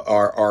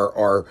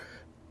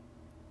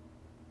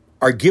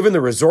given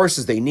the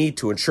resources they need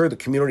to ensure the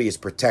community is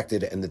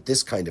protected and that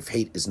this kind of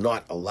hate is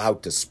not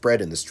allowed to spread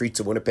in the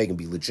streets of Winnipeg and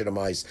be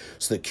legitimized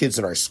so that kids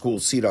in our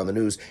schools see it on the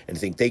news and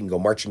think they can go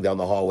marching down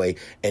the hallway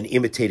and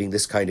imitating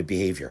this kind of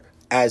behavior,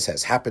 as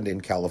has happened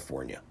in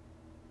California.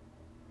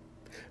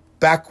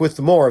 Back with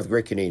more of the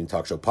Great Canadian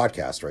Talk Show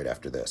podcast right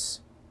after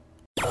this.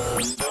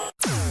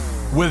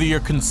 Whether you're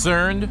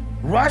concerned,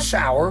 Rush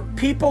hour,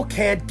 people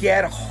can't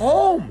get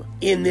home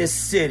in this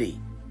city.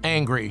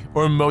 angry,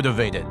 or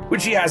motivated,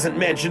 Which he hasn't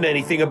mentioned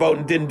anything about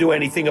and didn't do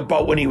anything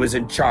about when he was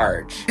in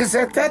charge. Because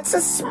that's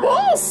the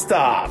small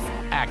stuff.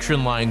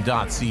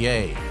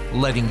 actionline.ca,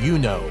 letting you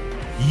know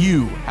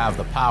you have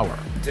the power.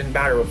 It didn't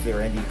matter if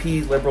they're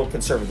NDP, Liberal,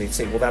 Conservative. They'd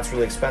say, well, that's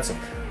really expensive.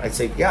 I'd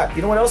say, yeah,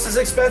 you know what else is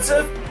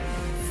expensive?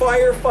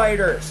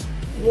 Firefighters,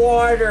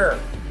 water.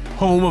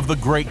 Home of the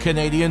Great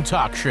Canadian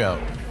Talk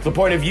Show. The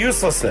point of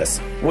uselessness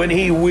when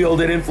he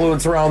wielded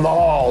influence around the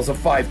halls of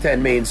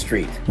 510 Main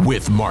Street.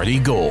 With Marty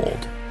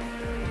Gold.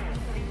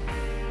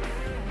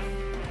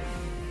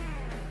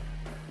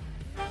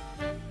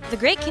 The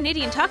Great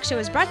Canadian Talk Show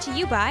is brought to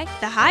you by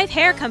The Hive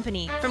Hair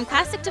Company. From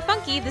classic to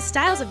funky, the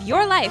styles of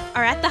your life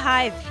are at The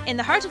Hive, in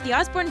the heart of the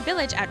Osborne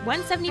Village at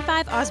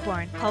 175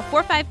 Osborne. Call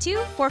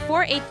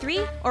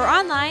 452-4483 or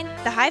online,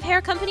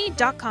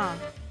 thehivehaircompany.com.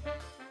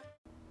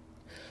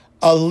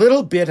 A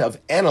little bit of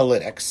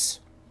analytics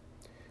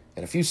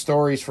and a few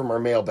stories from our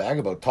mailbag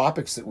about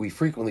topics that we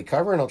frequently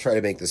cover, and I'll try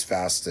to make this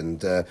fast.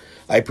 And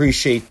I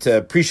appreciate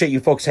you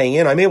folks hanging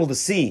in. I'm able to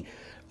see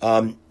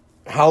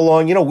how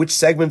long, which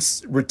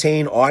segments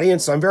retain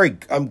audience. I'm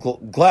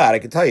glad. I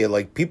can tell you,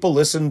 like, people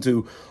listen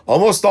to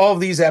almost all of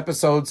these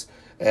episodes,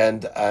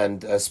 and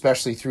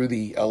especially through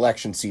the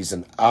election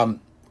season.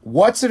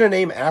 What's in a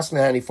name? Ask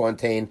Nathaniel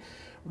Fontaine.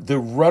 The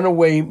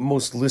runaway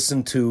most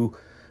listened to,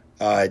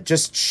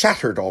 just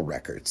shattered all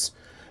records.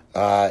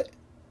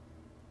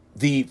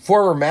 The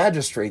former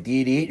magistrate,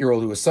 the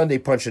 88-year-old who was Sunday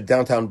punched at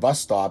downtown bus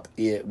stop,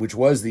 which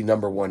was the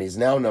number one, is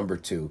now number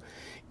two.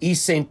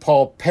 East St.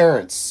 Paul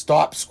parents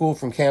stop school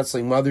from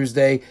canceling Mother's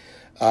Day.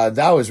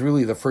 That was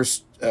really the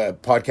first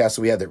podcast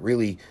that we had that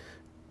really,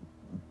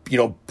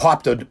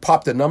 popped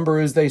a number,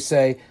 as they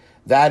say.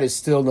 That is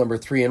still number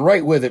three. And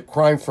right with it,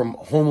 crime from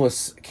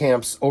homeless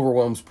camps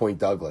overwhelms Point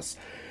Douglas.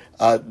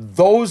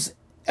 Those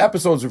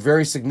episodes are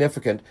very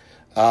significant.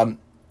 The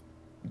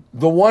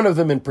one of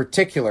them in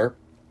particular,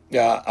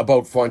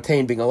 about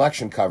Fontaine being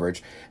election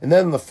coverage. And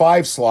then in the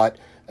 5 slot,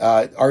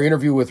 our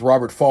interview with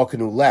Robert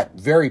Falcon-Ouellette,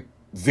 very,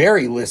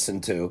 very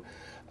listened to.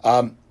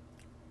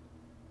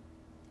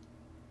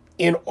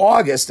 In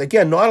August,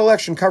 again, not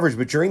election coverage,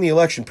 but during the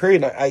election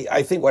period,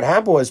 I think what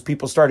happened was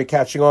people started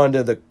catching on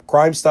to the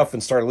crime stuff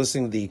and started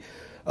listening to the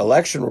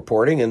election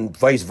reporting and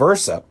vice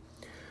versa.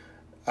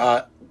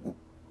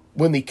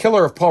 When the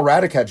killer of Paul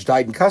Radicaj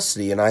died in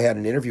custody, and I had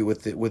an interview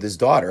with his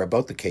daughter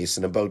about the case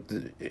and about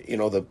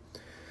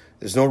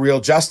there's no real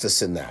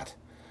justice in that.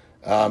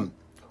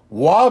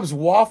 Wobb's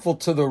Waffle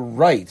to the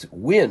Right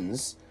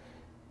wins.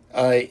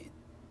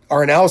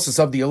 Our analysis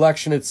of the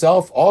election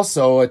itself,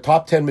 also a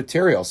top 10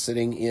 material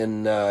sitting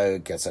in, I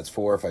guess that's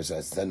 4, 5,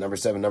 6, number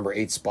 7, number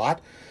 8 spot.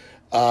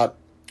 How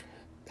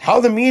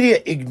the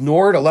media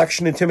ignored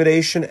election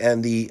intimidation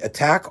and the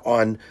attack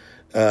on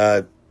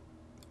Heather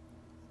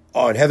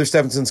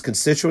Stephenson's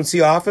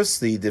constituency office,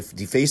 the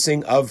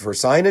defacing of her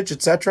signage,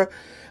 etc.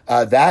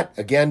 That,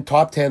 again,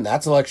 top 10,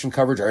 that's election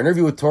coverage. Our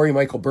interview with Tory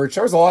Michael Birch,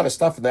 there was a lot of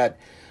stuff in that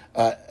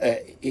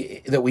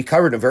that we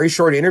covered in a very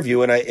short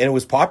interview, and it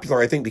was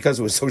popular, I think, because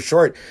it was so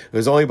short. It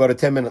was only about a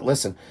 10-minute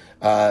listen.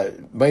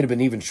 Might have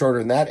been even shorter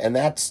than that, and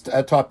that's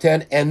top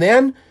 10. And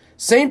then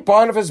St.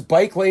 Boniface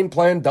bike lane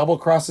plan double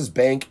crosses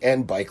bank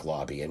and bike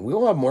lobby. And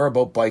we'll have more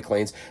about bike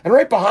lanes. And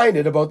right behind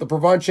it, about the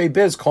Provencher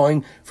Biz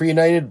calling for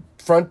United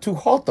Front to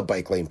halt the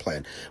bike lane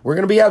plan. We're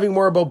going to be having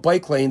more about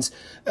bike lanes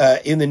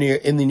in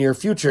the near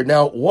future.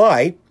 Now,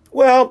 why?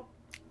 Well,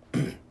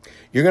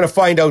 you're going to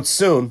find out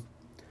soon.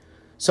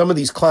 Some of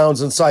these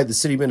clowns inside the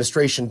city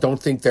administration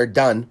don't think they're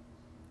done.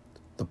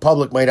 The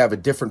public might have a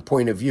different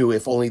point of view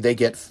if only they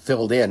get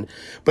filled in.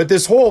 But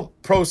this whole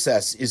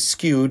process is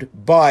skewed,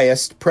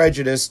 biased,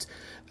 prejudiced,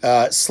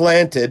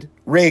 slanted,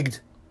 rigged.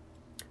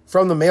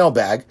 From the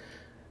mailbag,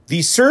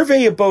 the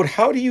survey about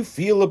how do you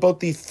feel about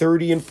the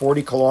 30 and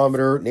 40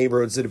 kilometer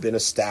neighborhoods that have been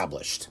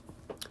established.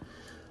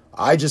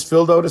 I just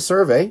filled out a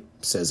survey,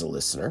 says a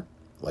listener.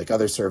 Like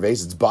other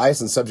surveys, it's biased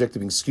and subject to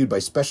being skewed by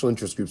special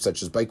interest groups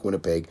such as Bike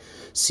Winnipeg.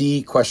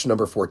 See question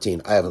number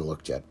 14. I haven't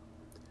looked yet.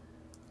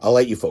 I'll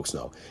let you folks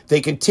know.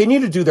 They continue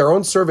to do their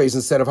own surveys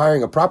instead of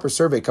hiring a proper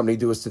survey company to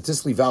do a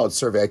statistically valid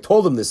survey. I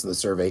told them this in the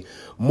survey.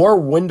 More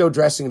window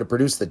dressing to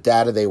produce the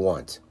data they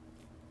want.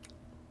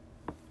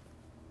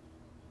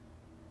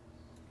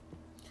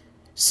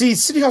 See,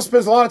 City Hall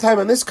spends a lot of time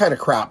on this kind of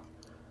crap,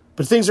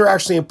 but things are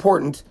actually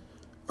important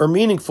or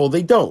meaningful,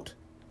 they don't.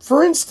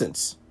 For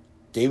instance,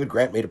 David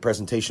Grant made a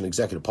presentation to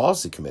Executive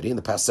Policy Committee. In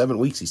the past 7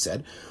 weeks, he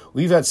said,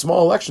 we've had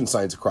small election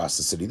signs across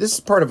the city. This is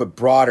part of a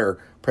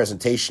broader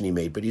presentation he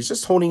made, but he's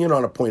just honing in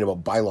on a point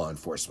about bylaw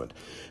enforcement.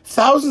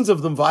 Thousands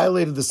of them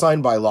violated the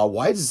sign bylaw.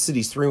 Why does the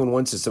city's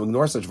 311 system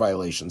ignore such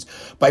violations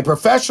by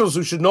professionals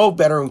who should know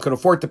better and can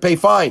afford to pay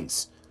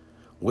fines?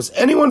 Was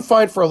anyone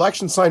fined for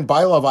election sign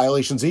bylaw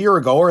violations a year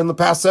ago or in the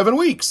past 7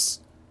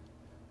 weeks?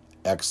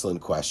 Excellent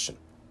question.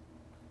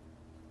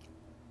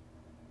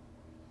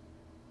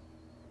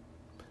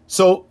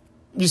 So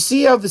you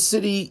see how the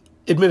city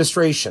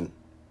administration,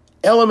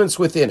 elements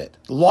within it,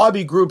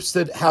 lobby groups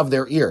that have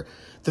their ear,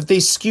 that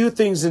they skew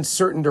things in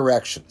certain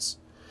directions.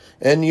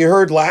 And you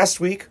heard last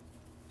week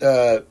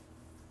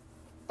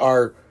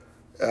our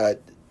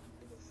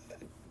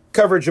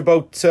coverage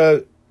about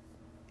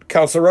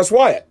Councillor Russ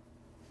Wyatt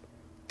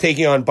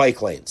taking on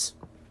bike lanes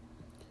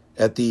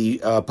at the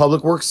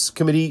Public Works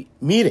Committee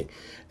meeting.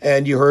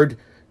 And you heard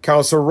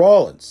Councillor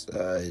Rollins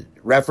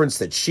reference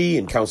that she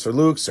and Councillor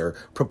Lukes are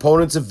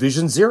proponents of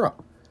Vision Zero.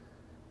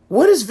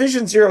 What does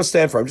Vision Zero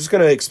stand for? I'm just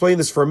going to explain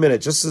this for a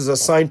minute, just as a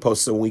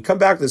signpost. So when we come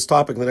back to this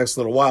topic in the next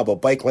little while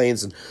about bike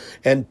lanes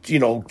and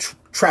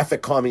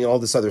traffic calming and all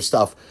this other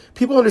stuff,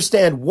 people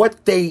understand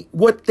what they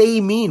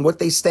mean, what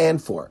they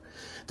stand for.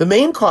 The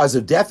main cause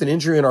of death and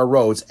injury on our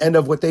roads and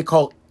of what they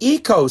call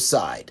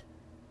ecocide.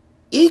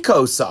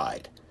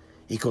 Ecocide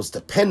equals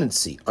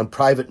dependency on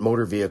private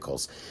motor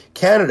vehicles.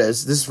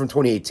 Canada's, this is from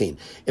 2018,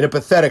 in a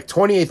pathetic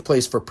 28th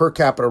place for per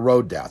capita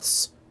road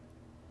deaths.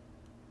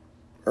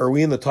 Are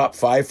we in the top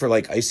 5 for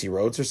like icy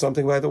roads or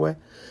something, by the way?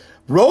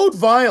 Road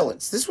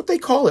violence. This is what they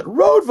call it.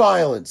 Road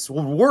violence.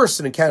 Well, worse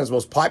than in Canada's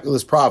most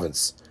populous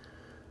province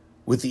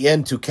with the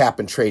end to cap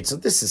and trade. So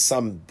this is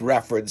some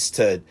reference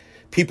to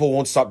people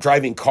won't stop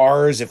driving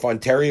cars if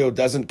Ontario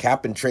doesn't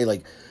cap and trade.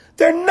 Like,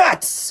 they're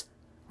nuts.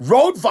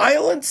 Road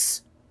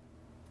violence?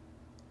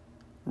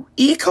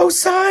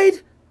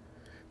 Ecocide?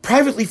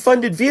 Privately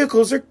funded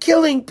vehicles are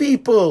killing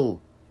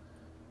people.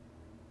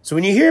 So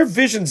when you hear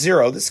Vision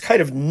Zero, this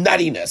kind of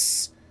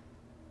nuttiness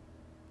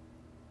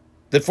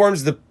that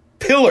forms the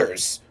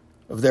pillars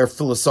of their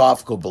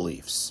philosophical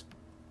beliefs.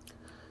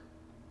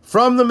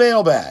 From the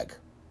mailbag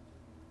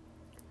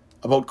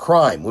about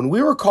crime. When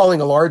we were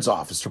calling a Lard's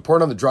office to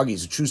report on the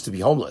druggies who choose to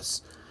be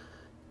homeless,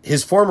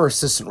 his former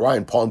assistant,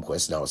 Ryan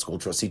Palmquist, now a school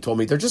trustee, told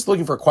me they're just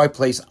looking for a quiet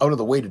place out of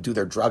the way to do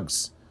their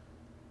drugs.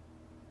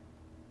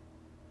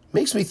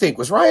 Makes me think,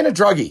 was Ryan a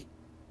druggie?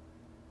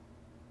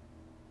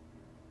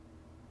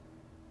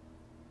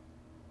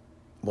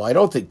 Well, I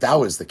don't think that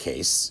was the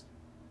case.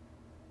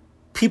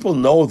 People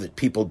know that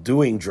people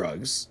doing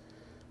drugs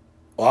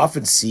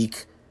often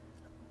seek,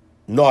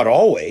 not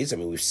always, I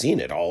mean, we've seen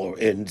it all,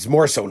 and it's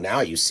more so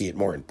now, you see it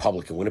more in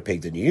public in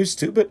Winnipeg than you used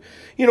to, but,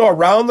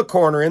 around the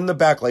corner in the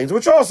back lanes,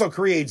 which also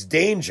creates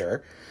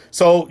danger.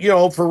 So,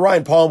 for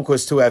Ryan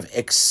Palmquist to have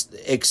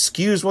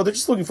excused, well, they're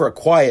just looking for a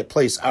quiet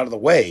place out of the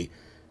way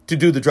to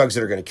do the drugs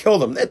that are going to kill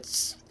them.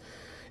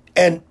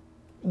 And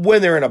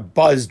when they're in a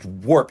buzzed,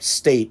 warped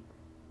state,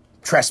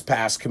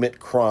 trespass, commit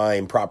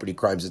crime, property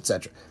crimes,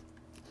 etc.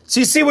 So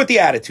you see what the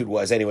attitude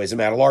was, anyways, in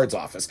Matt Allard's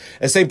office,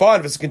 as St.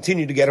 Boniface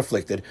continued to get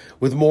afflicted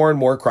with more and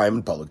more crime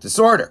and public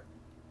disorder.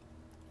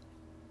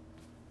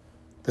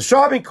 The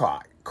shopping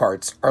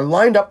carts are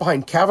lined up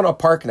behind Kavanaugh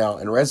Park now,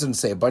 and residents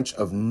say a bunch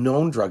of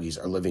known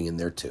druggies are living in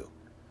there too.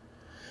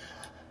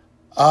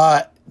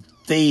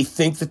 They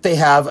think that they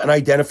have an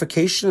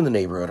identification in the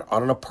neighborhood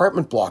on an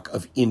apartment block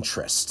of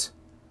interest.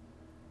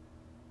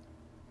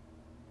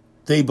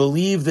 They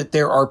believe that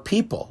there are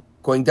people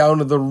going down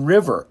to the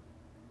river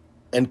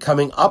and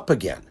coming up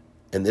again.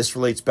 And this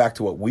relates back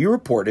to what we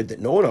reported that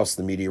no one else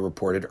in the media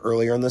reported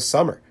earlier in the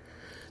summer.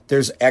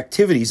 There's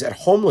activities at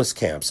homeless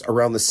camps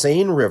around the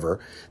Seine River,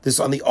 this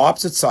on the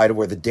opposite side of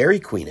where the Dairy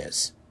Queen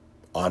is,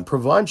 on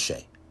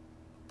Provencher,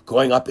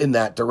 going up in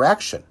that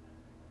direction.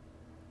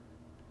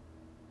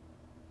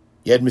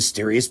 You had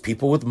mysterious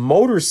people with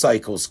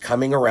motorcycles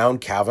coming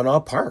around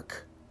Kavanaugh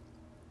Park.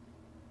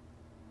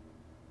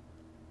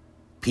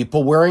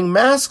 People wearing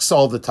masks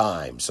all the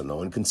time so no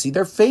one can see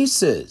their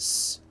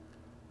faces.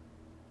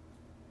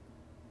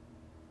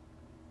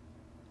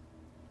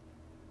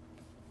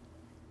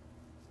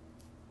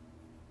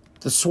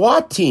 The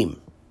SWAT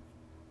team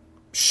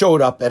showed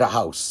up at a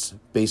house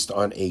based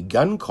on a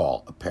gun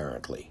call,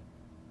 apparently.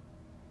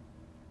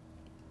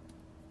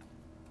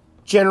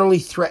 Generally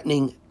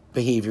threatening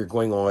behavior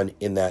going on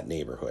in that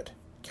neighborhood.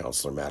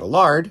 Councillor Matt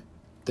Allard,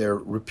 their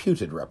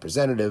reputed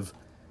representative,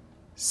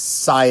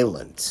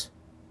 silent.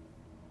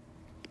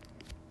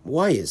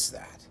 Why is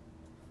that?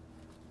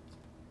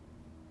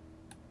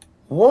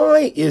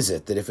 Why is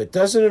it that if it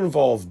doesn't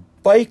involve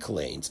bike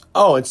lanes...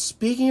 Oh, and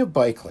speaking of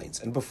bike lanes,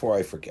 and before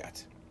I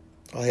forget,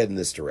 I'll head in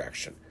this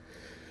direction.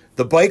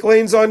 The bike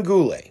lanes on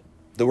Goulet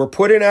that were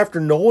put in after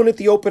no one at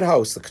the open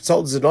house, the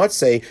consultants did not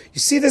say, you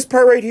see this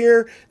part right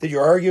here that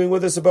you're arguing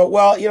with us about?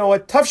 Well, you know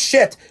what? Tough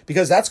shit,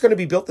 because that's going to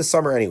be built this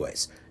summer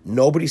anyways.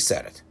 Nobody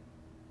said it.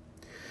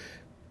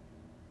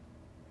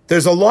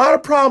 There's a lot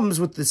of problems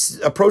with this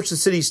approach the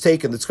city's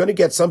taken that's going to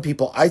get some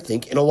people, I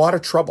think, in a lot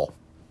of trouble.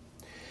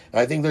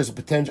 I think there's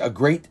a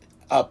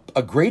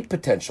great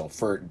potential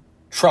for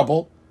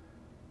trouble,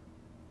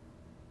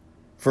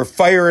 for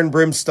fire and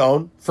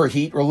brimstone, for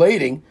heat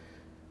relating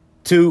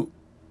to,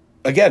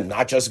 again,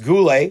 not just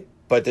Goulet,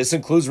 but this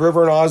includes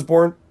River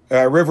and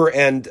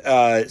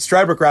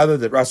Stradbroke, rather,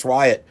 that Russ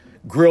Wyatt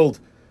grilled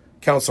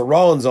Councillor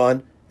Rollins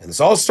on, and this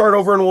all started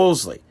over in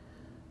Wolseley.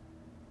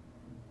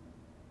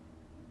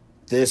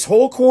 This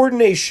whole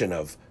coordination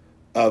of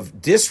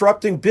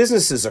disrupting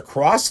businesses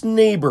across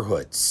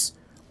neighborhoods,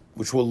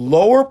 which will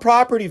lower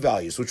property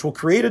values, which will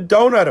create a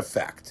donut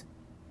effect.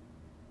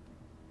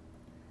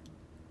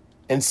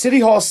 And City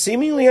Hall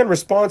seemingly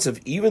unresponsive,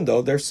 even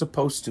though they're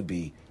supposed to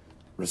be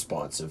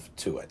responsive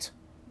to it.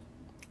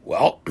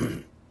 Well,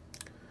 the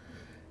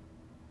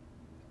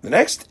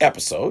next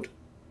episode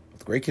of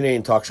the Great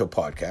Canadian Talk Show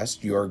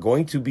podcast, you are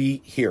going to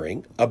be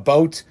hearing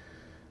about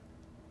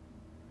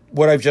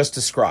what I've just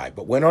described,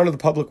 but went on to the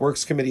Public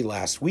Works Committee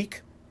last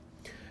week.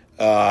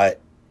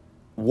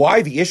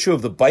 Why the issue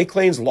of the bike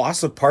lanes,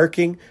 loss of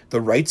parking,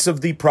 the rights of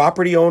the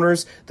property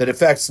owners that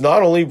affects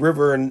not only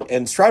River and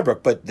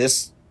Stradbroke, but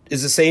this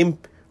is the same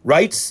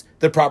rights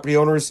that property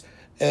owners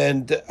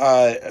and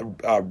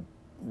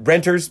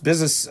renters,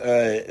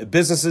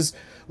 businesses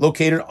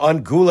located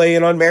on Goulet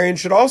and on Marion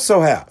should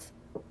also have.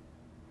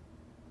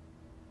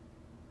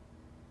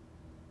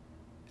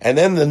 And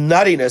then the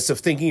nuttiness of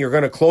thinking you're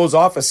going to close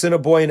off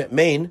Assiniboine at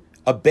Maine,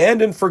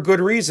 abandoned for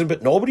good reason,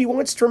 but nobody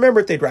wants to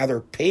remember it. They'd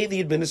rather pay the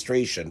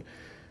administration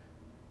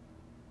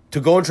to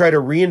go and try to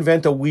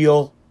reinvent a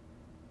wheel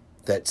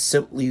that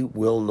simply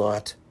will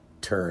not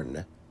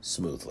turn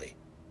smoothly.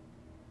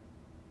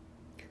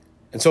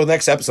 And so the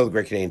next episode of the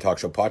Great Canadian Talk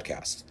Show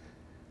podcast,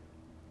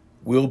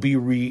 we'll be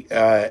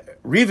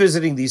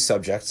revisiting these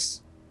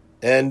subjects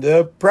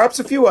and perhaps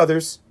a few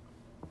others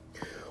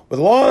with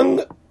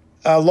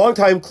a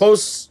long-time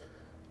close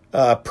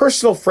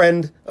personal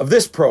friend of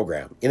this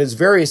program in its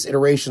various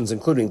iterations,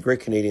 including the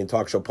Great Canadian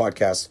Talk Show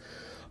podcast.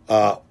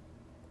 A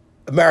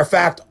matter of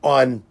fact,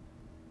 on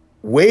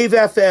Wave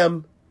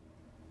FM,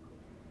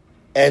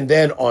 and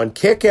then on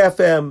Kick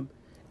FM,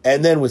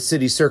 and then with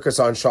City Circus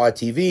on Shaw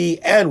TV,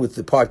 and with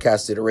the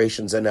podcast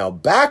iterations, and now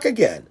back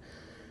again,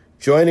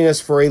 joining us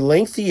for a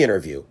lengthy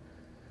interview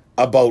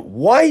about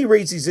why he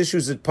raised these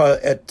issues at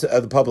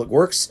the Public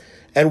Works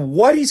and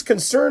what he's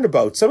concerned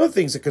about. Some of the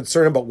things that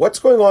concern him about what's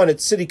going on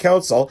at City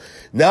Council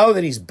now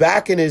that he's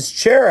back in his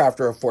chair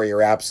after a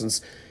 4-year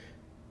absence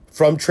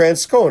from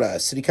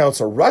Transcona. City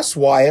Councilor Russ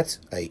Wyatt,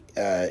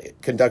 I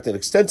conducted an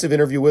extensive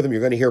interview with him.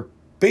 You're going to hear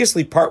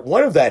basically part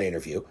 1 of that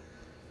interview.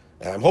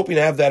 I'm hoping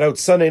to have that out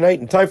Sunday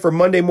night in time for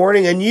Monday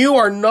morning, and you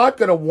are not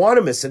going to want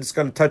to miss it. It's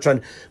going to touch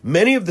on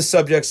many of the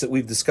subjects that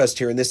we've discussed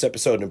here in this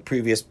episode and in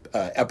previous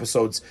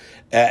episodes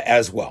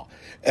as well.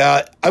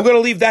 I'm going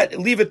to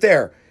leave it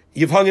there.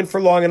 You've hung in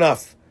for long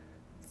enough.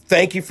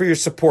 Thank you for your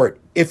support.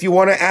 If you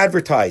want to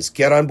advertise,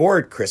 get on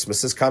board.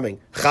 Christmas is coming.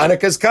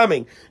 Hanukkah is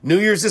coming. New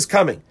Year's is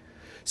coming.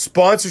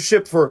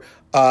 Sponsorship for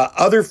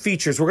other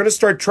features. We're going to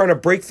start trying to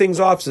break things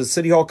off. So the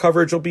City Hall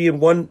coverage will be in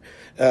one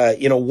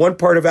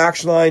part of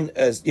Action Line,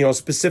 as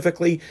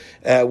specifically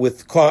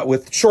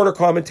with shorter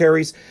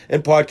commentaries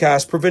and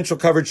podcasts. Provincial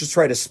coverage, just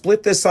try to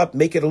split this up,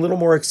 make it a little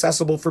more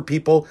accessible for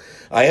people.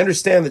 I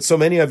understand that so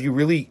many of you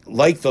really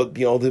like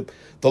the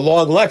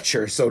long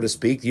lecture, so to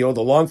speak, the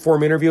long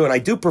form interview, and I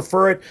do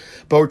prefer it,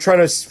 but we're trying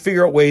to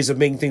figure out ways of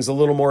making things a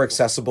little more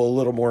accessible, a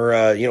little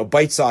more,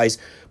 bite size.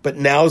 But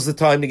now's the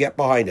time to get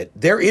behind it.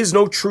 There is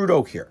no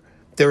Trudeau here.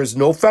 There is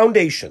no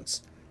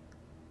foundations.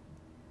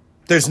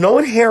 There's no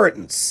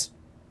inheritance.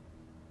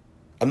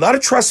 I'm not a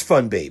trust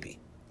fund baby.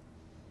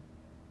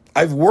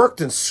 I've worked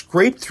and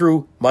scraped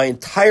through my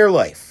entire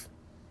life.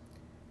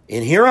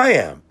 And here I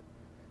am,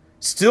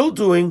 still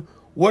doing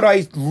what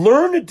I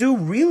learned to do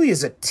really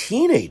as a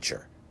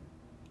teenager.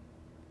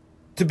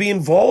 To be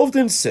involved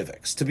in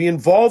civics, to be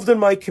involved in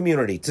my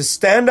community, to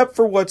stand up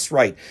for what's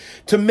right,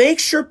 to make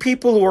sure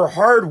people who are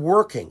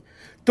hardworking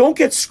don't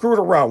get screwed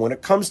around when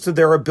it comes to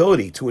their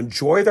ability to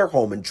enjoy their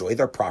home, enjoy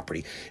their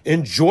property,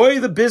 enjoy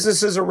the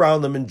businesses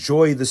around them,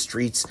 enjoy the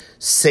streets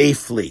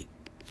safely.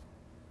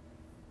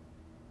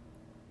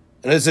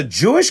 And as a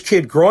Jewish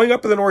kid growing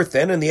up in the North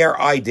End in the era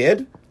I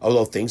did,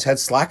 although things had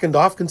slackened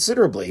off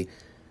considerably,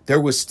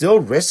 there was still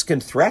risk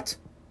and threat.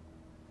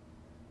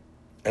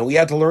 And we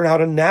had to learn how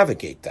to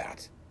navigate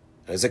that.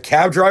 As a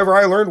cab driver,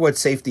 I learned what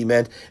safety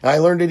meant, and I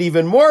learned it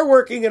even more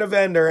working in a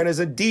vendor and as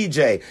a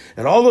DJ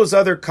and all those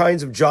other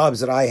kinds of jobs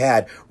that I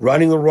had,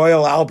 running the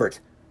Royal Albert,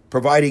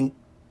 providing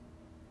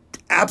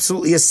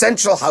absolutely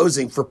essential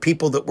housing for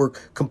people that were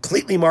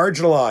completely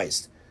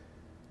marginalized,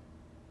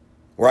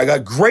 where I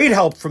got great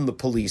help from the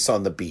police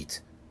on the beat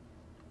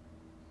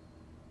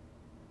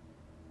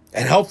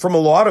and help from a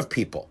lot of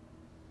people.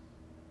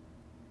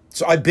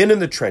 So I've been in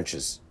the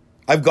trenches.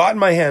 I've gotten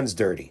my hands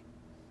dirty.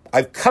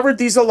 I've covered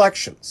these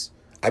elections.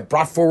 I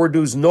brought forward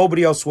news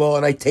nobody else will,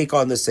 and I take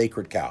on the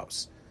sacred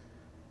cows.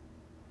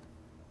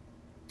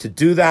 To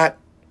do that,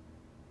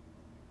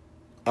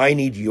 I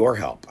need your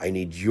help. I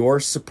need your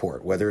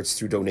support, whether it's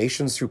through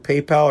donations through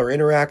PayPal or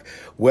Interac,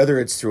 whether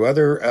it's through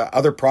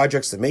other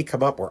projects that may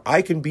come up where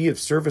I can be of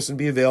service and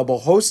be available,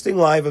 hosting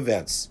live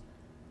events.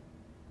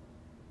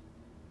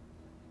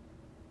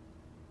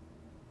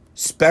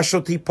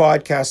 Specialty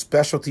podcasts,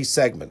 specialty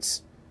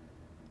segments.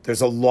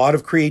 There's a lot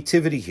of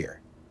creativity here.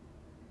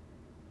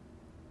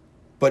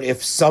 But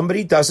if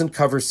somebody doesn't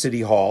cover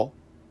City Hall,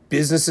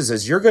 businesses,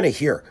 as you're going to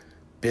hear,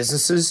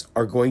 businesses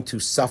are going to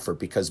suffer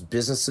because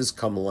businesses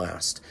come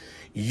last.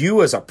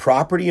 You as a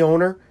property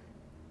owner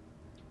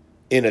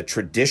in a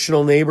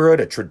traditional neighborhood,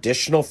 a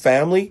traditional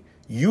family,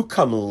 you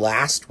come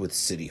last with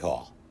City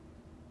Hall.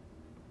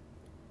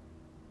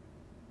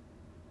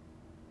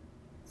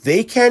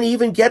 They can't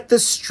even get the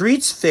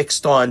streets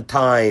fixed on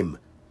time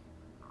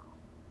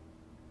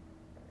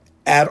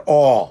at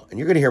all. And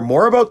you're going to hear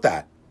more about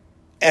that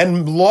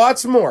and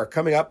lots more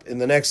coming up in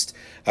the next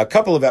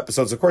couple of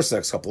episodes. Of course, the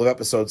next couple of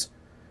episodes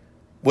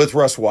with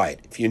Russ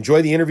Wyatt. If you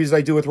enjoy the interviews I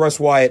do with Russ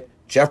Wyatt,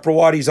 Jeff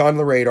Brawadi's on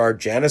the radar.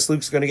 Janice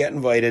Luke's going to get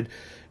invited.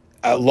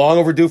 Long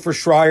overdue for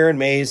Schreier and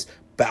Mays.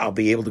 But I'll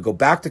be able to go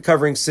back to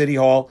covering City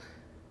Hall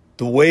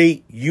the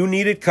way you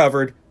need it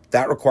covered.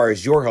 That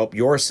requires your help,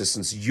 your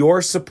assistance,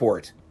 your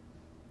support.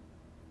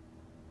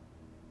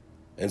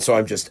 And so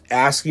I'm just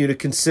asking you to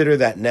consider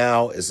that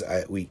now as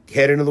we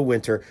head into the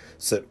winter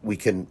so that we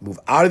can move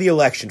out of the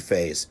election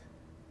phase.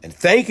 And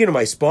thank you to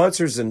my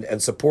sponsors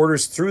and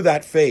supporters through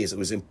that phase. It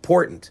was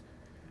important.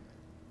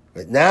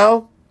 But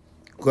now,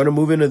 we're going to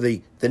move into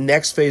the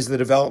next phase of the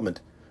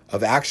development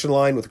of Action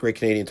Line with the Great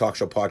Canadian Talk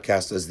Show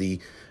podcast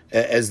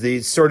as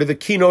the sort of the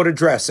keynote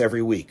address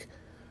every week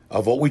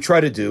of what we try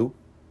to do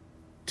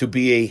to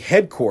be a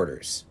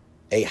headquarters,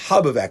 a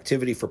hub of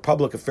activity for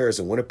public affairs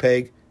in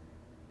Winnipeg,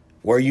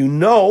 where you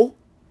know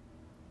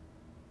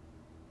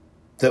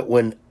that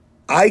when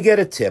I get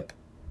a tip,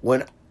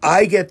 when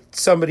I get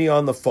somebody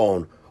on the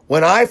phone,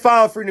 when I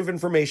file a freedom of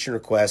information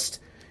request,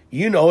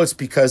 you know it's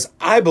because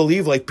I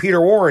believe, like Peter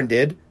Warren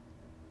did,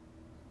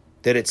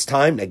 that it's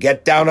time to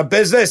get down to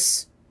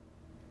business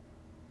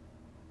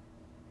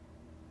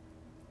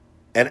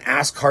and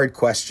ask hard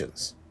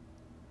questions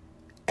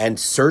and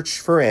search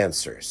for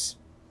answers.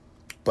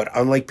 But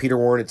unlike Peter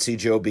Warren at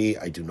CJOB,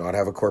 I do not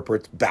have a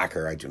corporate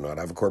backer. I do not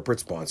have a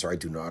corporate sponsor. I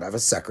do not have a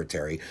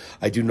secretary.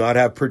 I do not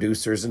have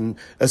producers and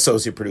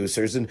associate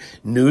producers and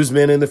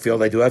newsmen in the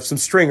field. I do have some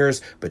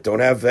stringers, but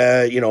don't have,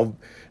 what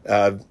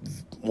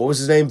was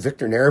his name?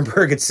 Victor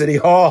Nierenberg at City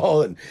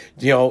Hall. And,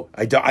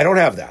 I don't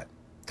have that.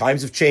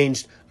 Times have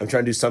changed. I'm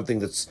trying to do something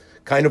that's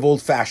kind of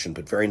old-fashioned,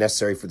 but very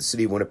necessary for the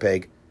city of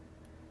Winnipeg.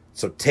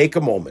 So take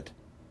a moment.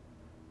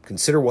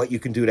 Consider what you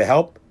can do to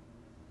help.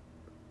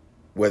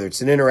 Whether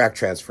it's an Interac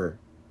transfer,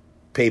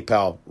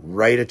 PayPal,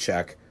 write a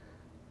check,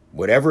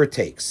 whatever it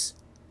takes.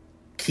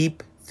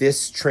 Keep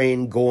this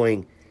train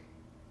going.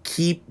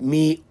 Keep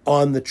me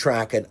on the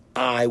track, and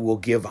I will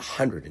give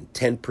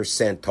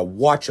 110% to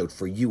watch out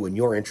for you and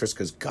your interests,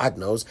 because God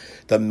knows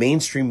the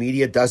mainstream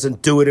media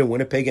doesn't do it in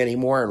Winnipeg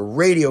anymore, and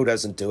radio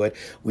doesn't do it.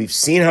 We've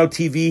seen how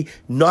TV,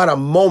 not a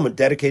moment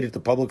dedicated to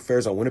public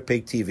affairs on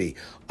Winnipeg TV.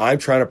 I'm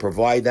trying to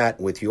provide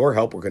that. With your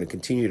help, we're going to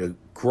continue to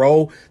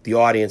grow the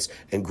audience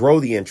and grow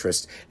the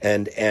interest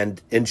and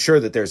ensure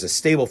that there's a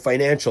stable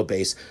financial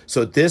base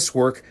so this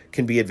work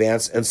can be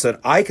advanced and so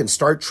that I can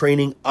start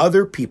training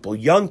other people,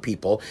 young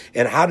people,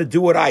 in how to do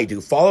what I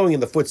do, following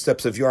in the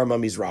footsteps of Yarma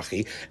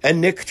Mizrahi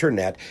and Nick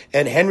Turnett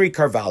and Henry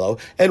Carvalho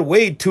and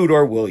Wade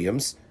Tudor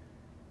Williams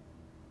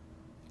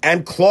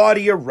and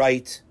Claudia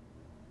Wright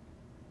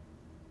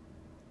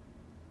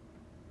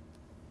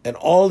and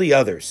all the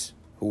others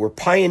who were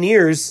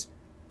pioneers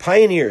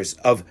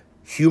of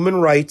human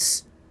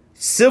rights,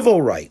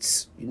 civil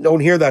rights. You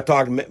don't hear that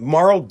talk.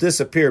 Marl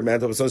disappeared,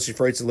 Manitoba Association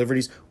for Rights and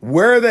Liberties.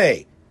 Where are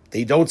they?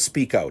 They don't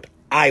speak out.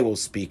 I will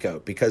speak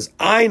out because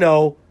I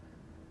know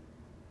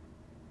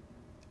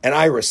and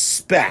I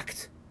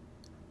respect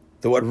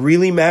that what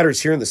really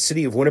matters here in the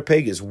city of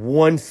Winnipeg is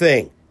one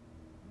thing,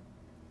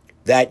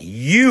 that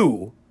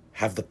you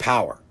have the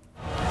power.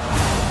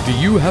 Do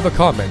you have a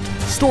comment,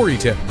 story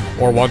tip,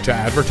 or want to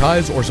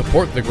advertise or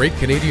support the Great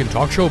Canadian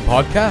Talk Show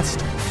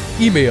podcast?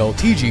 Email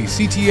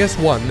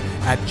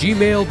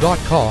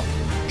tgcts1@gmail.com,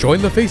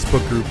 join the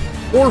Facebook group,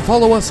 or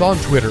follow us on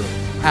Twitter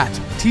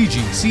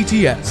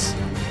 @TGCTS.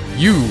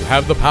 You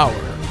have the power.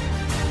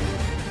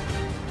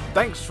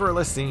 Thanks for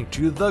listening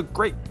to the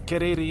Great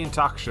Canadian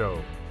Talk Show.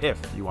 If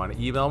you want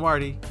to email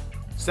Marty,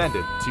 send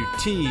it to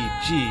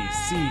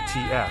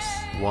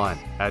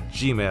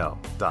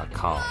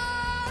tgcts1@gmail.com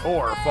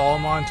or follow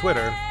him on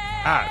Twitter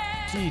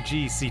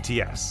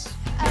 @TGCTS.